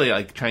 Like, I usually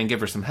like try and give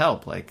her some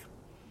help. Like,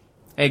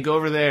 hey, go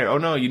over there. Oh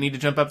no, you need to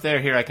jump up there.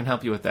 Here, I can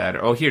help you with that.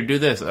 Or, oh, here, do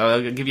this.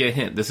 I'll give you a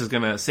hint. This is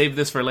gonna save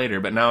this for later.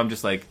 But now I'm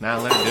just like, nah,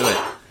 let her do it.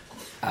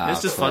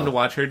 It's just fun to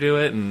watch her do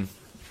it, and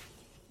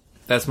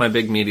that's my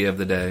big media of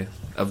the day,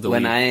 of the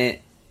week. When I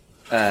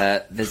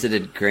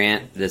visited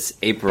Grant this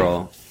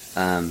April,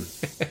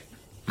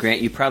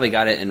 Grant, you probably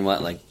got it in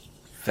what, like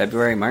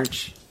February,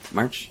 March?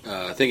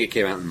 I think it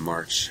came out in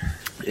March.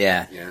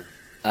 Yeah.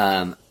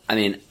 I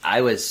mean,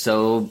 I was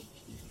so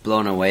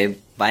blown away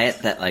by it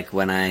that, like,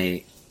 when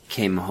I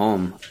came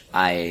home,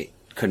 I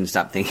couldn't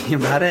stop thinking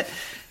about it,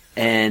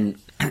 and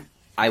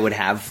I would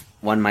have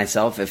one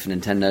myself if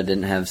Nintendo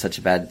didn't have such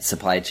a bad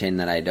supply chain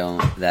that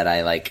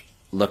I like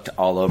looked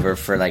all over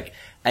for, like,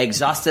 I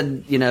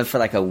exhausted, for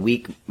like a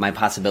week my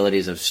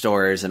possibilities of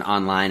stores and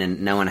online,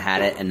 and no one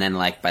had it. And then,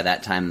 like, by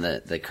that time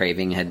the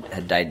craving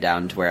had died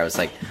down to where I was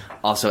like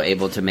also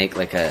able to make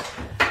like a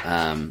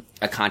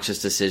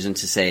conscious decision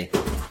to say,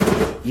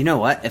 you know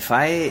what, if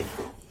I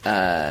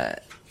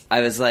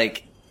was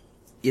like,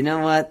 you know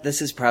what,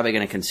 this is probably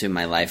going to consume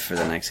my life for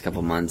the next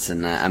couple months,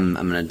 and I'm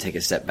going to take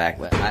a step back.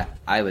 But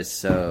I was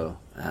so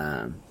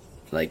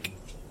like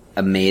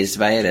amazed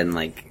by it, and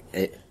like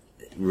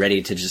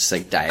ready to just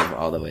like dive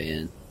all the way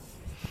in.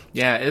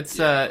 Yeah, it's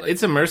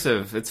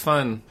immersive. It's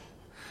fun.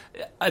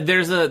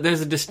 There's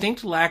a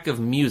distinct lack of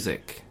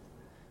music,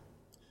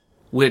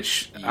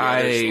 which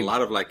there's a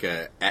lot of like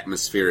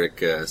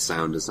atmospheric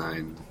sound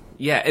design.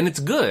 Yeah, and it's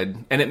good,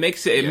 and it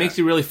makes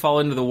you really fall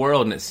into the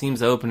world, and it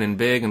seems open and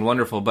big and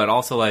wonderful, but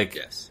also like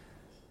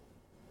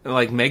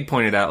like Meg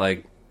pointed out,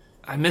 like,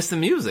 I miss the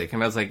music,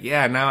 and I was like,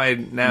 yeah,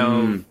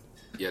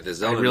 the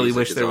Zelda I really music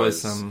wish is there was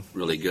some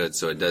really good.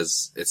 So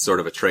it's sort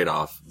of a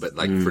trade-off, but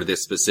like for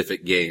this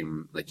specific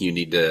game, like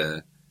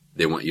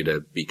they want you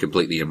to be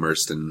completely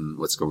immersed in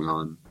what's going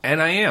on.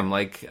 And I am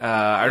like,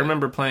 I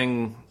remember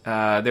playing.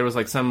 There was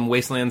like some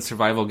wasteland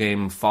survival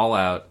game,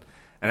 Fallout,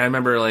 and I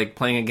remember like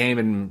playing a game,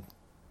 and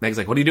Meg's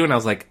like, "What are you doing?" I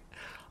was like,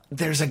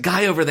 "There's a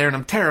guy over there, and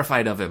I'm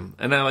terrified of him."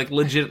 And I like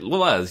legit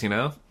was,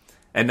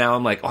 And now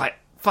I'm like, "Oh,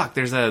 fuck!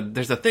 There's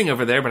a thing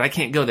over there, but I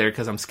can't go there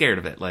because I'm scared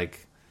of it."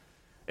 Like,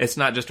 it's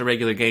not just a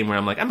regular game where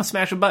I'm like, I'm gonna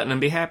smash a button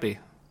and be happy.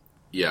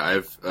 Yeah,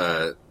 I've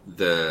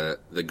the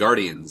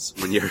Guardians.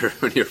 When you're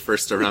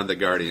first around the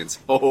Guardians,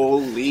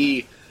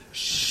 holy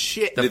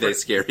shit! Did they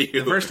scare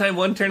you? The first time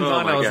one turns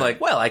on, I was like,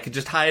 well, I could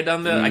just hide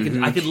on the.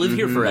 I could live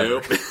here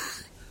forever.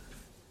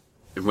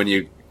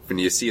 Nope. When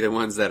you see the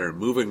ones that are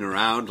moving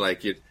around,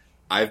 like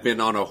I've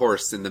been on a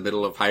horse in the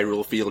middle of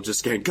Hyrule Field,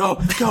 just going, go,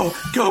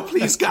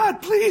 please,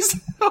 God,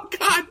 please, oh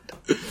God.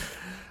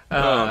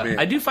 Oh, man.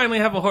 I do finally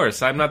have a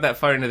horse. I'm not that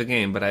far into the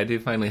game, but I do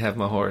finally have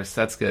my horse.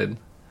 That's good.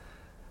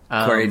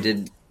 Corey,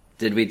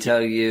 did we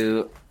tell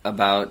you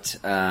about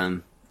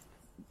that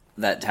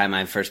time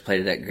I first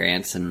played it at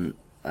Grant's and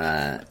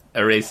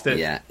erased it?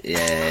 Yeah.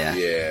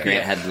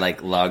 Grant had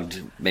like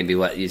logged maybe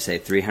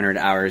 300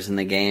 hours in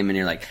the game, and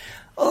you're like,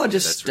 oh,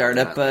 just start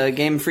up a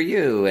game for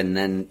you. And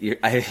then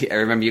I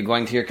remember you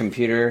going to your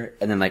computer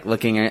and then like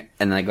looking at it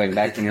and like going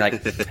back and you're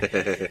like,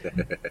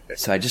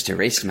 so I just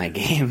erased my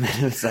game. And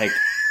it was like,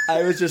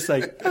 I was just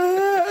like,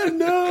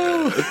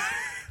 no.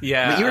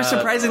 Yeah. But you were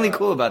surprisingly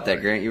cool about that,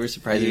 Grant. You were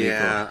surprisingly cool.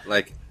 Yeah,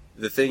 like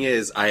the thing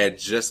is, I had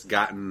just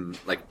gotten,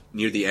 like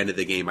near the end of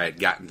the game, I had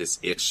gotten this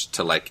itch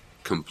to like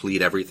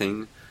complete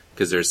everything.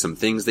 Because there's some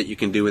things that you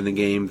can do in the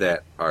game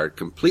that are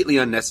completely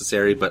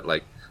unnecessary, but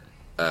like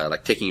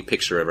taking a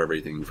picture of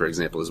everything, for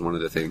example, is one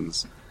of the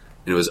things.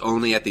 And it was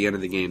only at the end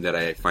of the game that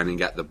I finally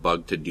got the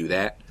bug to do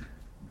that.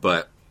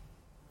 But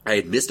I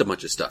had missed a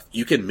bunch of stuff.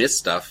 You can miss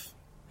stuff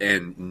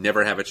and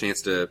never have a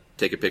chance to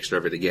take a picture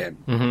of it again.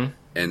 Mm-hmm.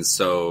 And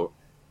so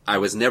I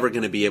was never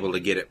going to be able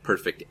to get it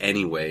perfect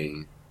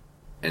anyway.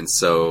 And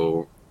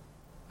so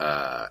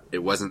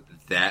it wasn't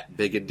that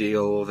big a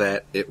deal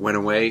that it went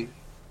away.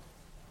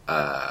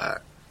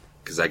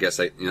 Because I guess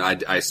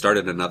I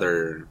started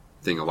another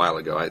thing a while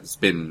ago. It's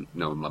been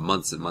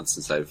months and months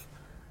since I've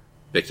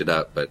picked it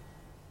up, but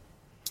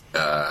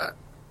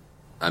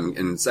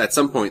and at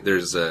some point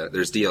there's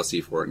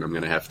DLC for it, and I'm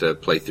going to have to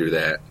play through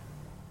that.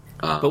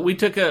 But we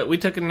took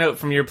a note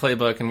from your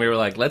playbook, and we were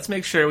like, let's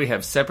make sure we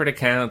have separate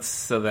accounts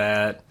so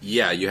that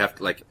you have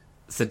to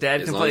so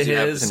Dad can play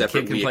his and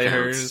Kid can play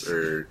hers,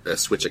 or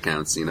Switch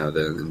accounts, the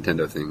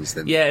Nintendo things.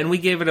 Then and we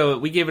gave it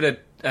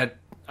a.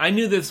 I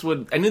knew this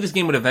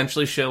game would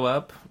eventually show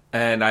up.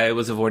 And I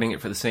was avoiding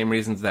it for the same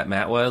reasons that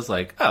Matt was.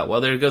 Like, oh,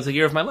 well, there goes a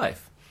year of my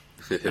life.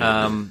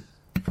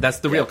 That's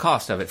the real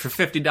cost of it. For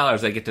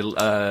 $50, I get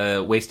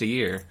to waste a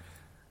year.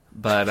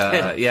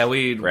 But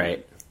we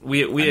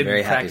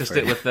had practiced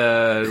it with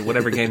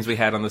whatever games we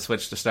had on the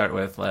Switch to start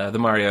with. The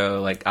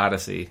Mario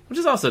Odyssey, which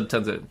is also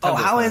tons of fun.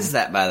 How is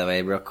that, by the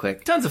way, real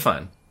quick? Tons of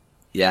fun.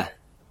 Yeah,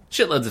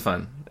 shitloads of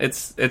fun.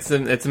 It's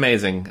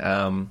amazing.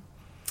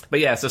 But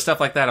yeah, so stuff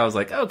like that, I was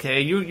like,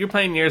 okay, you're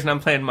playing yours and I'm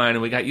playing mine,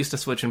 and we got used to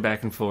switching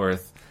back and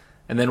forth.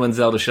 And then when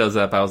Zelda shows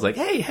up, I was like,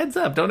 hey, heads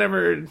up, don't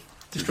ever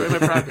destroy my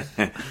progress.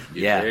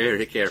 Yeah,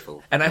 very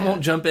careful. And I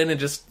won't jump in and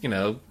just,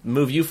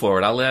 move you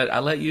forward. I'll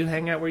let you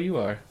hang out where you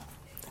are.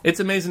 It's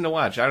amazing to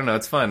watch. I don't know,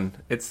 it's fun.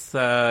 It's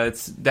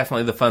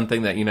definitely the fun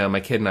thing that, my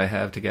kid and I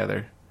have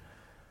together.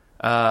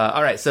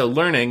 All right, so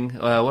learning.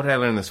 What did I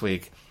learn this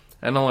week?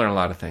 I don't learn a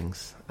lot of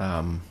things.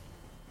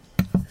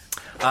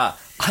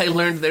 I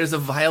learned there's a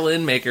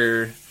violin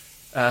maker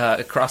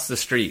across the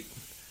street.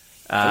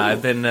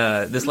 I've been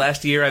this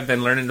last year. I've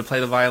been learning to play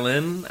the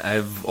violin.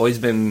 I've always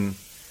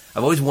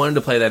wanted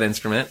to play that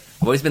instrument.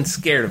 I've always been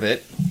scared of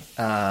it.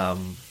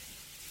 And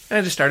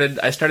I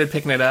started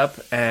picking it up,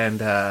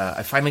 and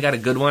I finally got a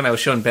good one. I was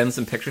showing Ben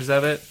some pictures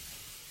of it.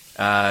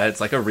 It's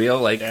like a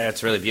real Yeah,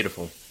 it's really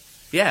beautiful.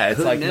 Yeah,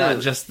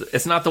 it's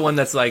it's not the one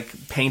that's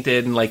like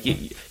painted and like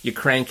you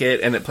crank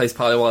it and it plays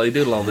Polly Wolly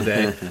Doodle all the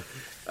day,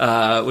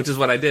 which is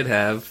what I did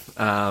have.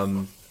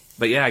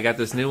 But yeah, I got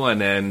this new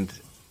one, and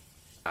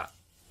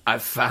I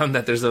found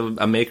that there's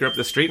a maker up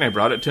the street, and I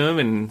brought it to him,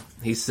 and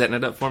he's setting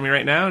it up for me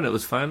right now, and it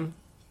was fun.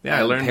 Yeah,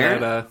 I learned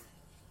that.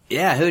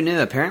 Yeah, who knew?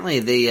 Apparently,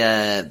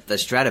 the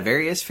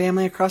Stradivarius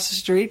family across the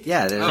street.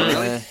 Yeah,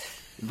 they're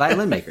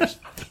violin makers.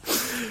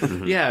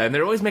 Yeah, and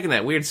they're always making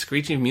that weird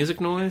screeching music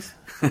noise,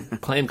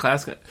 playing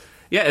classical.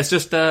 Yeah, it's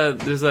just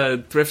there's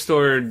a thrift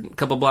store a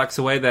couple blocks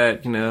away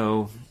that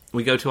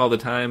we go to all the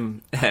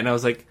time, and I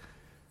was like,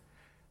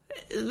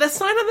 the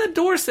sign on the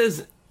door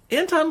says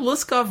Anton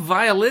Luskov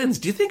violins.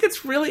 Do you think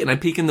it's really? And I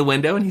peek in the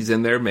window, and he's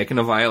in there making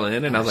a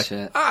violin, and I was like,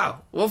 shit. Oh,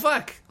 well,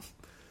 fuck.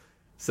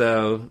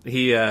 So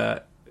he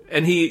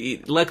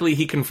luckily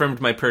he confirmed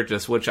my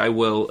purchase, which I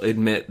will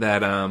admit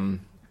that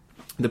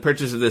the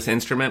purchase of this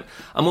instrument,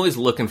 I'm always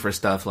looking for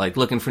stuff, like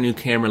looking for new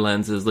camera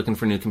lenses, looking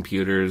for new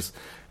computers.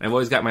 And I've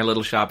always got my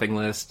little shopping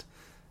list,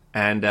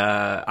 and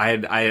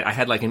I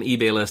had like an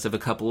eBay list of a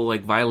couple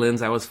like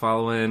violins I was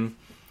following.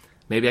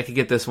 Maybe I could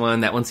get this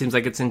one. That one seems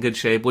like it's in good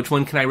shape. Which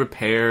one can I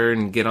repair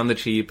and get on the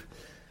cheap?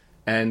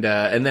 And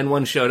then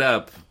one showed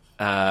up,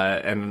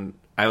 and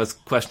I was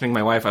questioning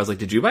my wife. I was like,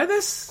 "Did you buy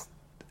this?"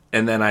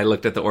 And then I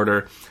looked at the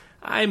order.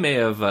 I may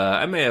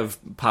have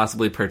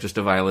possibly purchased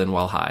a violin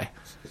while high.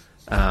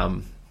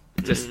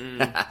 Let's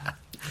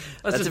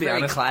That's just a be very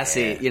honest.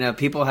 classy.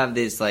 People have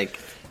these like,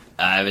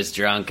 I was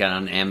drunk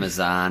on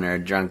Amazon or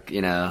drunk,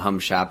 home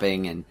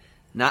shopping, and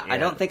I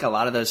don't think a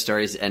lot of those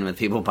stories end with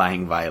people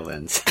buying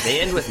violins. They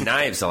end with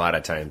knives a lot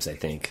of times, I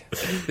think.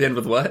 They end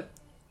with what?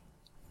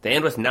 They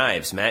end with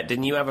knives, Matt.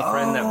 Didn't you have a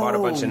friend that bought a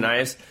bunch of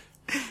knives?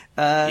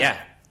 Yeah.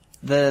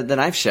 The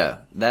knife show.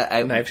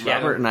 Knife show.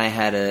 Robert and I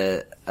had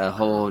a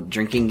whole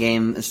drinking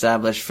game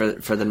established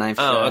for the knife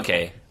show. Oh,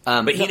 okay.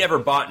 But he never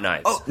bought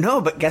knives. Oh no!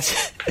 But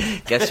guess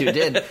who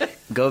did?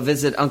 Go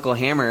visit Uncle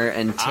Hammer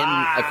and Tim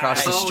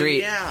across the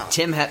street. Yeah.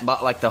 Tim had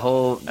bought like the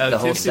whole Tim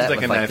set seems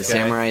like with a like knife the guy.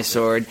 samurai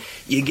sword.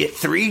 You get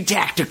 3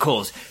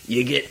 tacticals.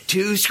 You get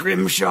 2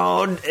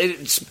 Scrimshaw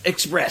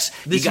Express.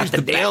 This you got is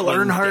the the Dale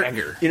Batman Earnhardt.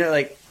 dagger.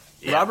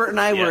 Robert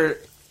and I were.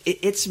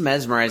 It's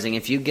mesmerizing.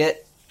 If you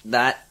get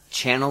that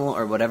channel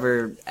or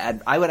whatever,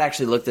 I would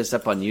actually look this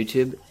up on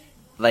YouTube.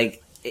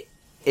 Like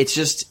it's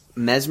just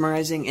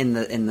mesmerizing in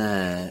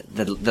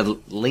the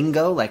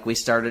lingo. Like we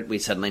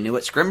suddenly knew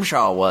what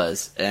Scrimshaw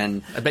was,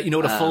 and I bet you know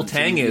what a full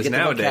tang you is get the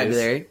nowadays.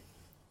 vocabulary.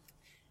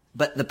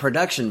 But the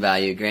production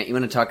value, Grant, you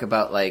want to talk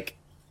about like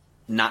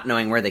not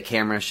knowing where the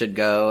camera should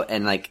go,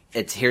 and like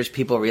here's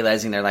people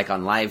realizing they're like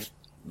on live.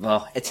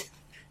 Well, it's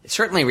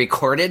certainly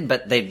recorded,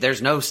 but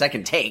there's no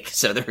second take,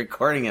 so they're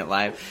recording it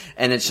live,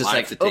 and it's just Live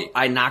like, to oh, tape.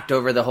 I knocked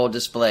over the whole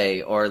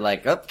display, or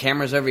like, oh,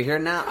 camera's over here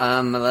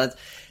now.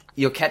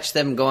 You'll catch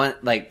them going,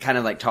 like, kind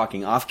of like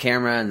talking off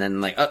camera, and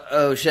then like,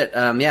 oh shit,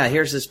 yeah,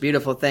 here's this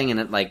beautiful thing, and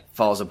it like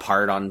falls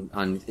apart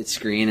on its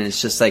screen, and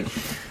it's just like,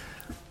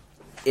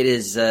 it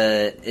is,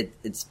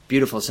 it's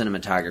beautiful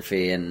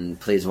cinematography, and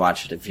please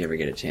watch it if you ever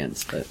get a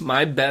chance. But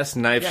My best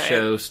knife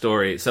show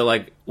story. So,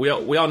 like, we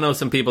all know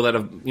some people that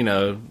have,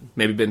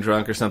 maybe been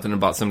drunk or something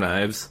and bought some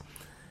knives.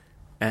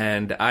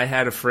 And I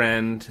had a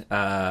friend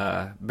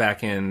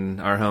back in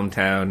our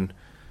hometown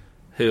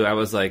who I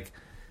was like,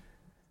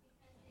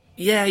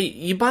 yeah,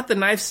 you bought the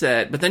knife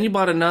set, but then you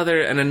bought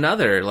another and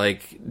another.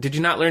 Like, did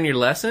you not learn your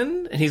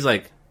lesson? And he's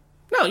like,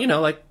 no,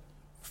 like,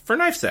 for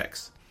knife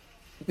sex.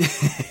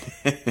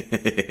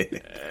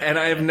 And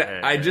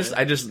I just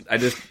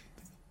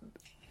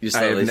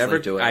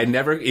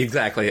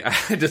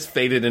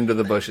faded into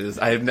the bushes.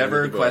 I have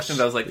never questioned.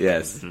 I was like,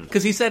 yes,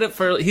 because he said it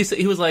for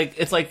he was like,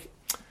 it's like,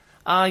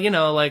 I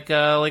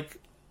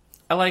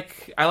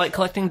like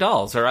collecting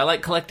dolls, or I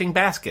like collecting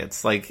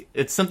baskets. Like,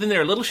 it's something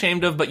they're a little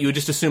ashamed of, but you would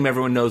just assume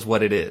everyone knows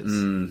what it is.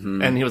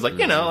 Mm-hmm. And he was like,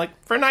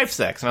 like for knife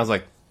sex, and I was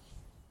like,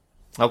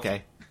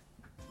 okay.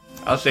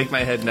 I'll shake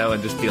my head no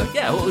and just be like,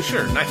 yeah, well,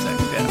 sure, knife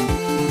sex, yeah.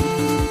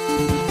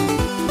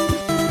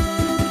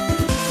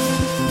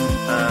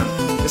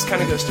 This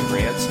kind of goes to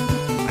Grant's.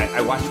 I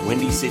watched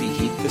Windy City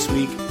Heat this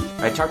week.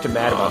 I talked to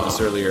Matt about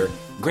this earlier.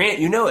 Grant,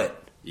 you know it.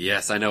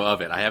 Yes, I know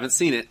of it. I haven't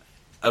seen it.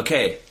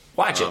 Okay,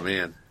 watch it. Oh,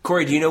 man.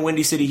 Corey, do you know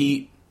Windy City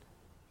Heat?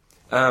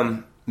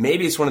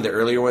 Maybe it's one of the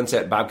earlier ones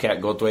that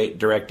Bobcat Goldthwait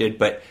directed,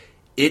 but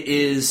it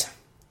is.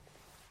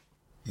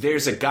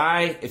 There's a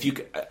guy.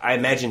 I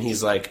imagine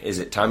he's like, is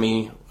it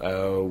Tommy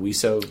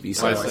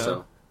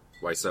Wiseau?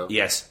 Wiseau.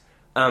 Yes.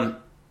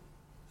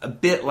 A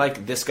bit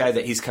like this guy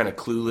that he's kind of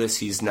clueless.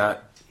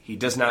 He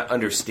does not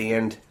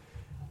understand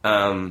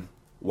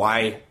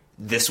why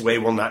this way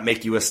will not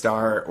make you a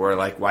star, or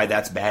like why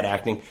that's bad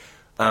acting.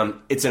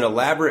 It's an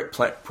elaborate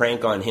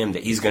prank on him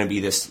that he's going to be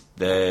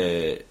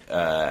the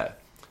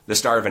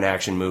star of an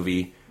action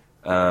movie.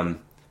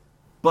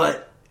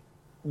 But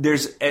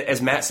there's,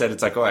 as Matt said,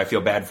 it's like, oh, I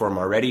feel bad for him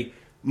already.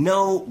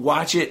 No,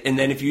 watch it, and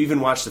then if you even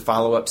watch the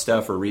follow-up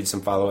stuff or read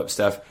some follow-up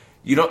stuff,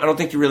 I don't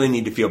think you really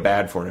need to feel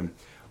bad for him.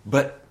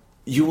 But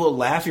you will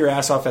laugh your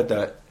ass off at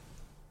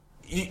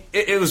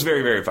it was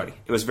very, very funny.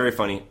 It was very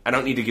funny. I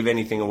don't need to give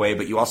anything away,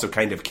 but you also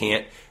kind of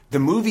can't. The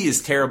movie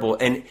is terrible,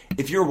 and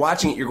if you're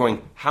watching it, you're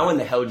going, how in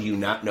the hell do you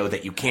not know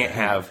that you can't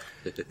have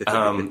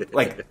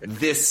like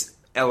this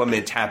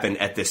element happen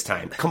at this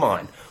time? Come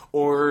on.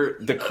 Or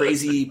the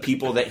crazy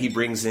people that he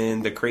brings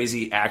in, the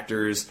crazy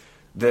actors,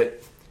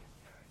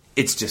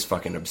 it's just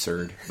fucking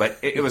absurd. But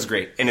it was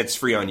great, and it's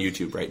free on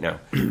YouTube right now.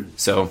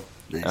 So,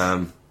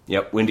 nice.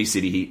 Yep, Windy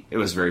City Heat. It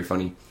was very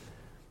funny.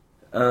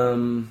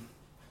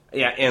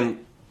 Yeah,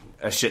 and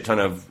a shit ton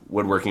of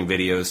woodworking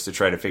videos to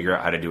try to figure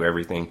out how to do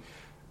everything.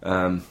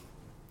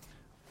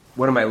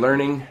 What am I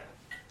learning?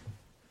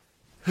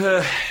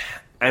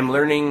 I'm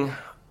learning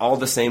all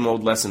the same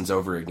old lessons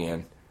over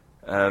again.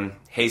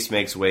 Haste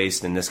makes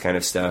waste and this kind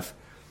of stuff.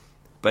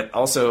 But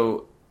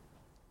also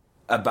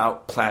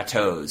about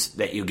plateaus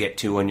that you get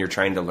to when you're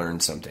trying to learn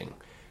something.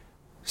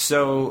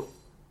 So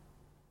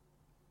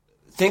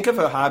think of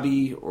a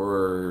hobby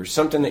or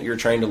something that you're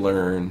trying to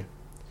learn,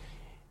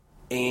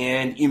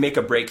 and you make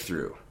a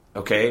breakthrough,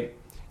 okay?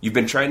 You've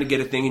been trying to get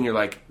a thing, and you're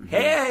like,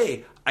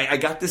 hey, I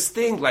got this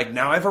thing. Like,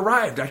 now I've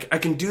arrived. I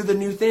can do the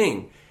new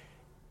thing.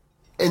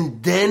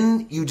 And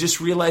then you just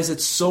realize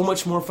it's so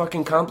much more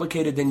fucking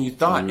complicated than you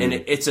thought. And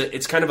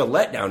it's kind of a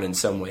letdown in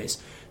some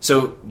ways.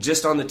 So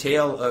just on the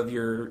tail of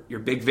your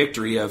big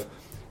victory of,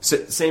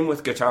 same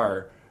with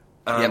guitar.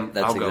 Yep,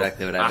 that's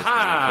exactly what I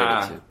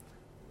was going to.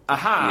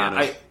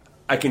 Aha!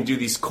 I can do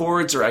these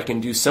chords, or I can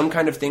do some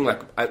kind of thing.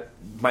 Like,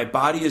 my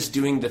body is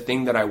doing the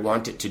thing that I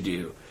want it to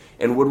do.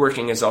 And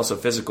woodworking is also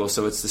physical,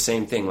 so it's the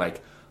same thing.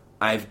 Like,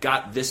 I've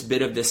got this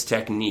bit of this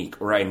technique,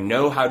 or I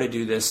know how to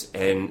do this,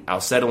 and I'll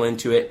settle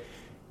into it.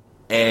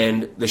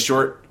 And the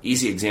short,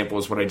 easy example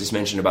is what I just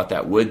mentioned about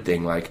that wood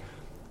thing. Like,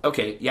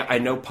 okay, yeah, I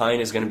know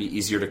pine is going to be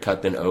easier to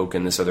cut than oak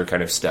and this other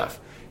kind of stuff.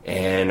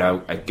 And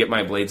I get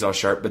my blades all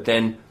sharp, but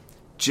then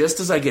just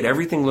as I get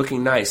everything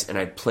looking nice, and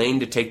I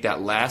plane to take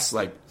that last,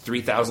 like,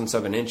 0.003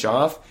 of an inch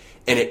off,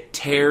 and it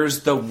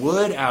tears the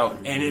wood out,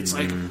 and it's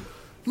like,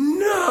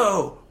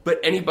 no! But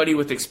anybody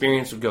with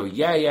experience would go,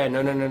 yeah,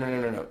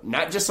 no.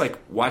 Not just, like,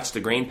 watch the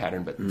grain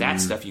pattern, but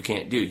that stuff you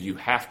can't do. You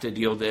have to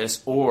deal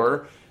this,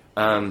 or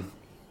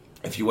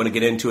if you want to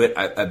get into it,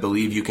 I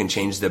believe you can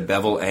change the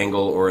bevel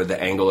angle or the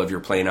angle of your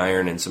plane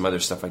iron and some other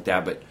stuff like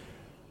that, but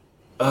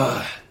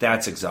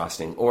that's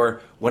exhausting.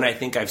 Or when I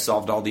think I've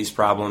solved all these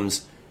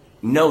problems,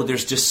 no,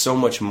 there's just so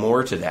much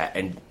more to that,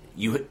 and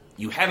you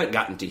haven't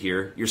gotten to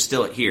here, you're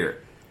still at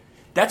here.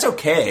 That's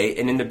okay,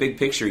 and in the big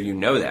picture, you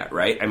know that,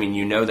 right? I mean,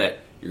 you know that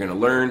you're going to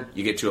learn,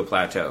 you get to a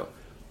plateau.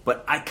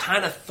 But I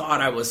kind of thought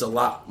I was a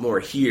lot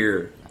more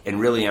here, and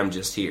really I'm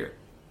just here.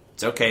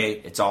 It's okay,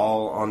 it's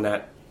all on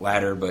that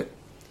ladder, but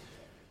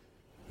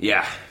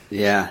yeah.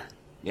 Yeah.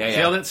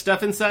 See all that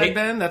stuff inside,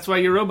 Ben? That's why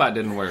your robot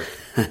didn't work.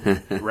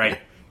 Right.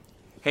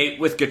 Hey,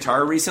 with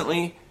guitar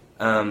recently,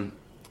 I'm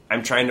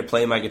trying to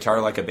play my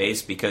guitar like a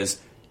bass because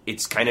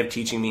it's kind of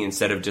teaching me,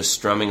 instead of just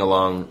strumming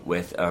along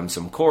with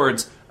some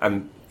chords,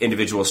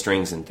 individual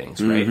strings and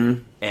things, right?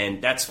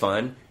 And that's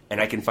fun. And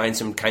I can find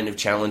some kind of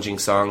challenging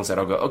songs that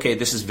I'll go, okay,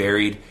 this is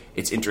varied.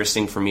 It's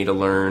interesting for me to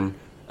learn.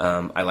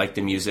 I like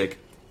the music.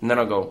 And then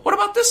I'll go, what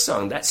about this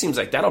song? That seems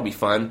like that'll be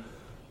fun.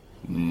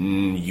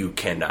 You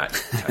cannot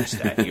touch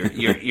that.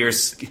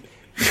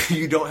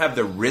 You don't have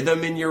the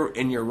rhythm in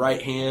your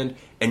right hand,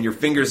 and your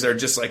fingers are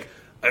just like,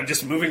 I'm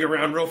just moving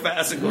around real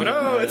fast and going,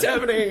 oh, it's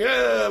happening,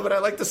 but I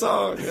like the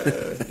song.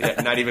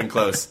 Yeah, not even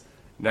close.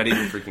 Not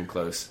even freaking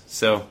close.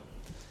 So,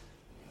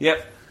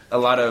 yep,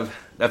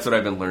 that's what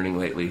I've been learning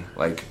lately.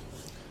 Like,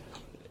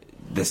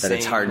 that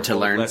it's hard to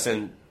learn.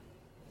 Lesson.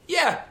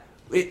 Yeah.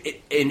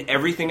 In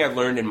everything I've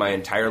learned in my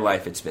entire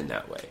life, it's been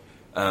that way.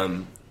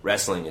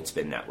 Wrestling, it's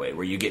been that way,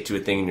 where you get to a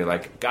thing and you're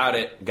like, got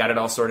it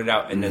all sorted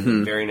out, and then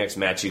the very next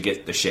match you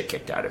get the shit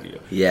kicked out of you.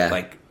 Yeah.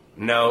 Like,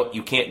 no,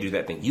 you can't do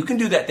that thing. You can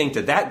do that thing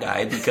to that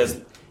guy because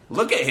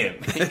look at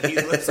him. He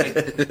looks like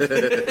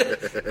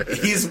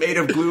he's made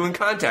of glue and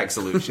contact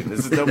solution.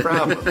 This is no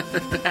problem.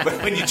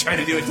 But when you try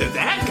to do it to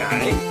that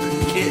guy,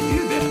 you can't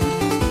do that.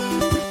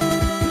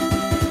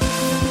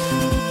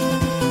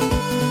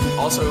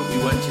 Also,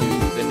 we went to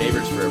the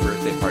neighbors for a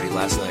birthday party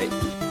last night,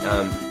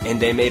 and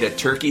they made a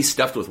turkey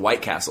stuffed with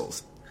White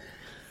Castles.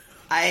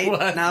 Yes.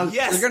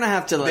 We're gonna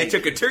have to They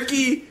took a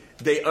turkey,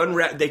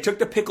 They took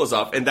the pickles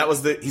off, and that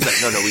was the. He's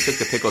like, no, we took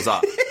the pickles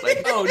off.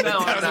 Like, oh no,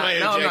 I'm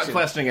not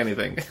questioning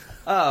anything.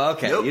 Oh,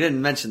 okay. Nope. You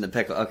didn't mention the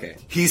pickle. Okay.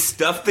 He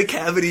stuffed the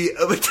cavity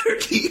of a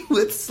turkey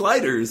with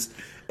sliders,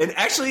 and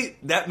actually,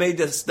 that made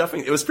the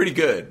stuffing. It was pretty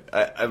good.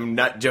 I'm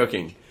not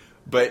joking,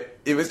 but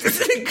it was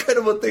just an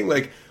incredible thing.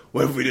 Like,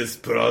 what if we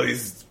just put all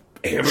these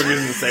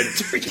hamburgers inside a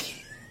turkey?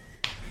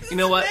 You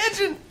know what?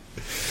 Imagine.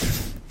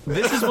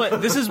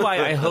 This is why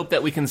I hope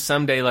that we can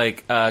someday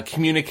like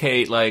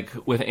communicate like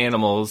with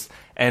animals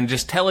and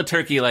just tell a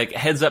turkey like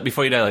heads up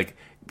before you die, like,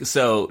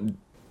 so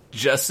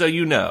just so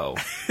you know,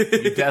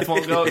 your death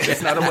won't go,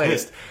 it's not a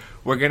waste.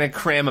 We're gonna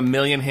cram 1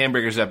 million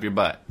hamburgers up your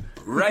butt.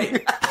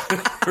 Right.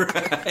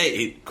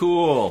 Right.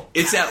 Cool.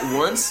 It's at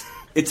once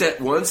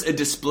a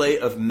display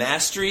of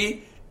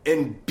mastery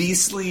and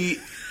beastly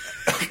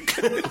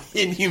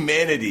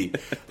inhumanity.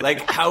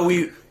 Like how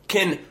we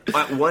can,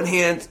 on one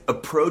hand,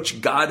 approach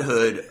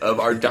godhood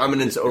of our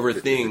dominance over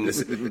things,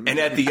 and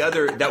at the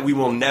other, that we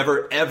will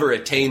never, ever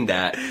attain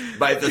that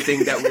by the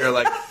thing that we are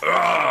like,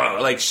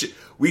 ugh, like,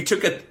 we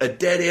took a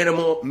dead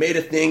animal, made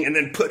a thing, and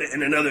then put it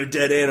in another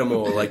dead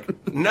animal.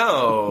 Like,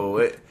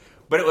 no.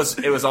 But it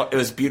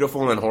was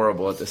beautiful and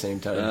horrible at the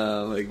same time.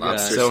 Oh, my God.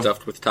 Lobster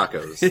stuffed with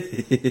tacos.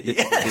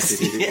 Yes.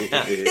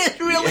 Yeah. It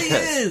really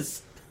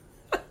is.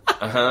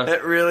 Uh-huh.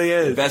 It really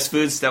is. Best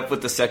food stuffed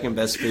with the second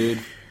best food.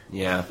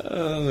 Yeah.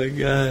 Oh, my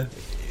God.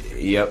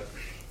 Yep.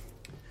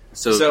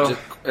 So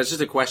it's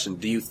just a question.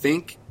 Do you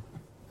think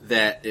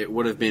that it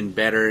would have been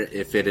better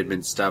if it had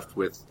been stuffed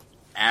with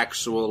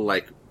actual,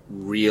 like,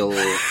 real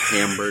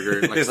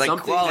hamburger, like, Like something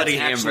quality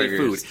that's actually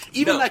hamburgers. food,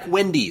 even No. like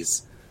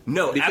Wendy's?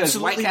 No, Because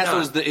White absolutely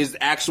Castle not. is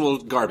actual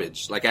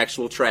garbage, like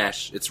actual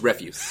trash. It's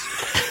refuse.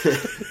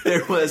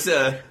 There was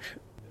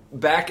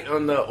back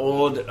on the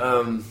old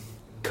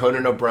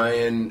Conan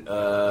O'Brien,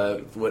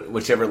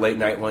 whichever late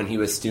night one he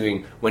was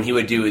doing, when he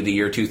would do the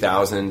year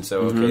 2000.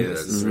 So okay,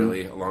 this is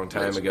really a long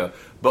time ago.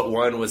 But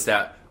one was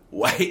that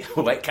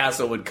White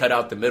Castle would cut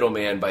out the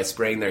middleman by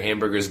spraying their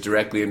hamburgers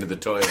directly into the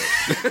toilet.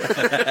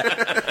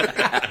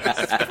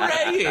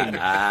 Spraying.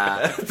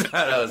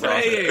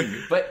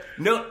 Spraying. But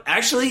no,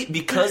 actually,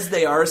 because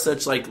they are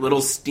such like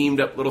little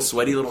steamed up, little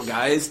sweaty little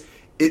guys,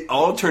 it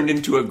all turned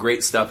into a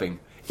great stuffing.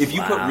 If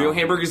you put real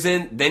hamburgers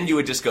in, then you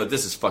would just go,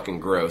 this is fucking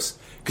gross.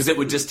 Because it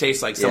would just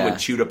taste like someone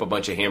chewed up a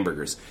bunch of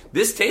hamburgers.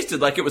 This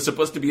tasted like it was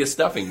supposed to be a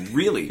stuffing,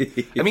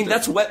 really. I mean,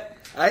 that's wet,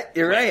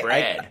 You're wet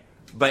right. bread.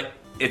 But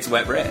it's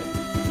wet bread.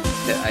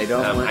 I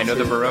don't want I know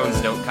to, the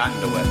Barones don't cotton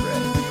to wet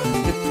bread. But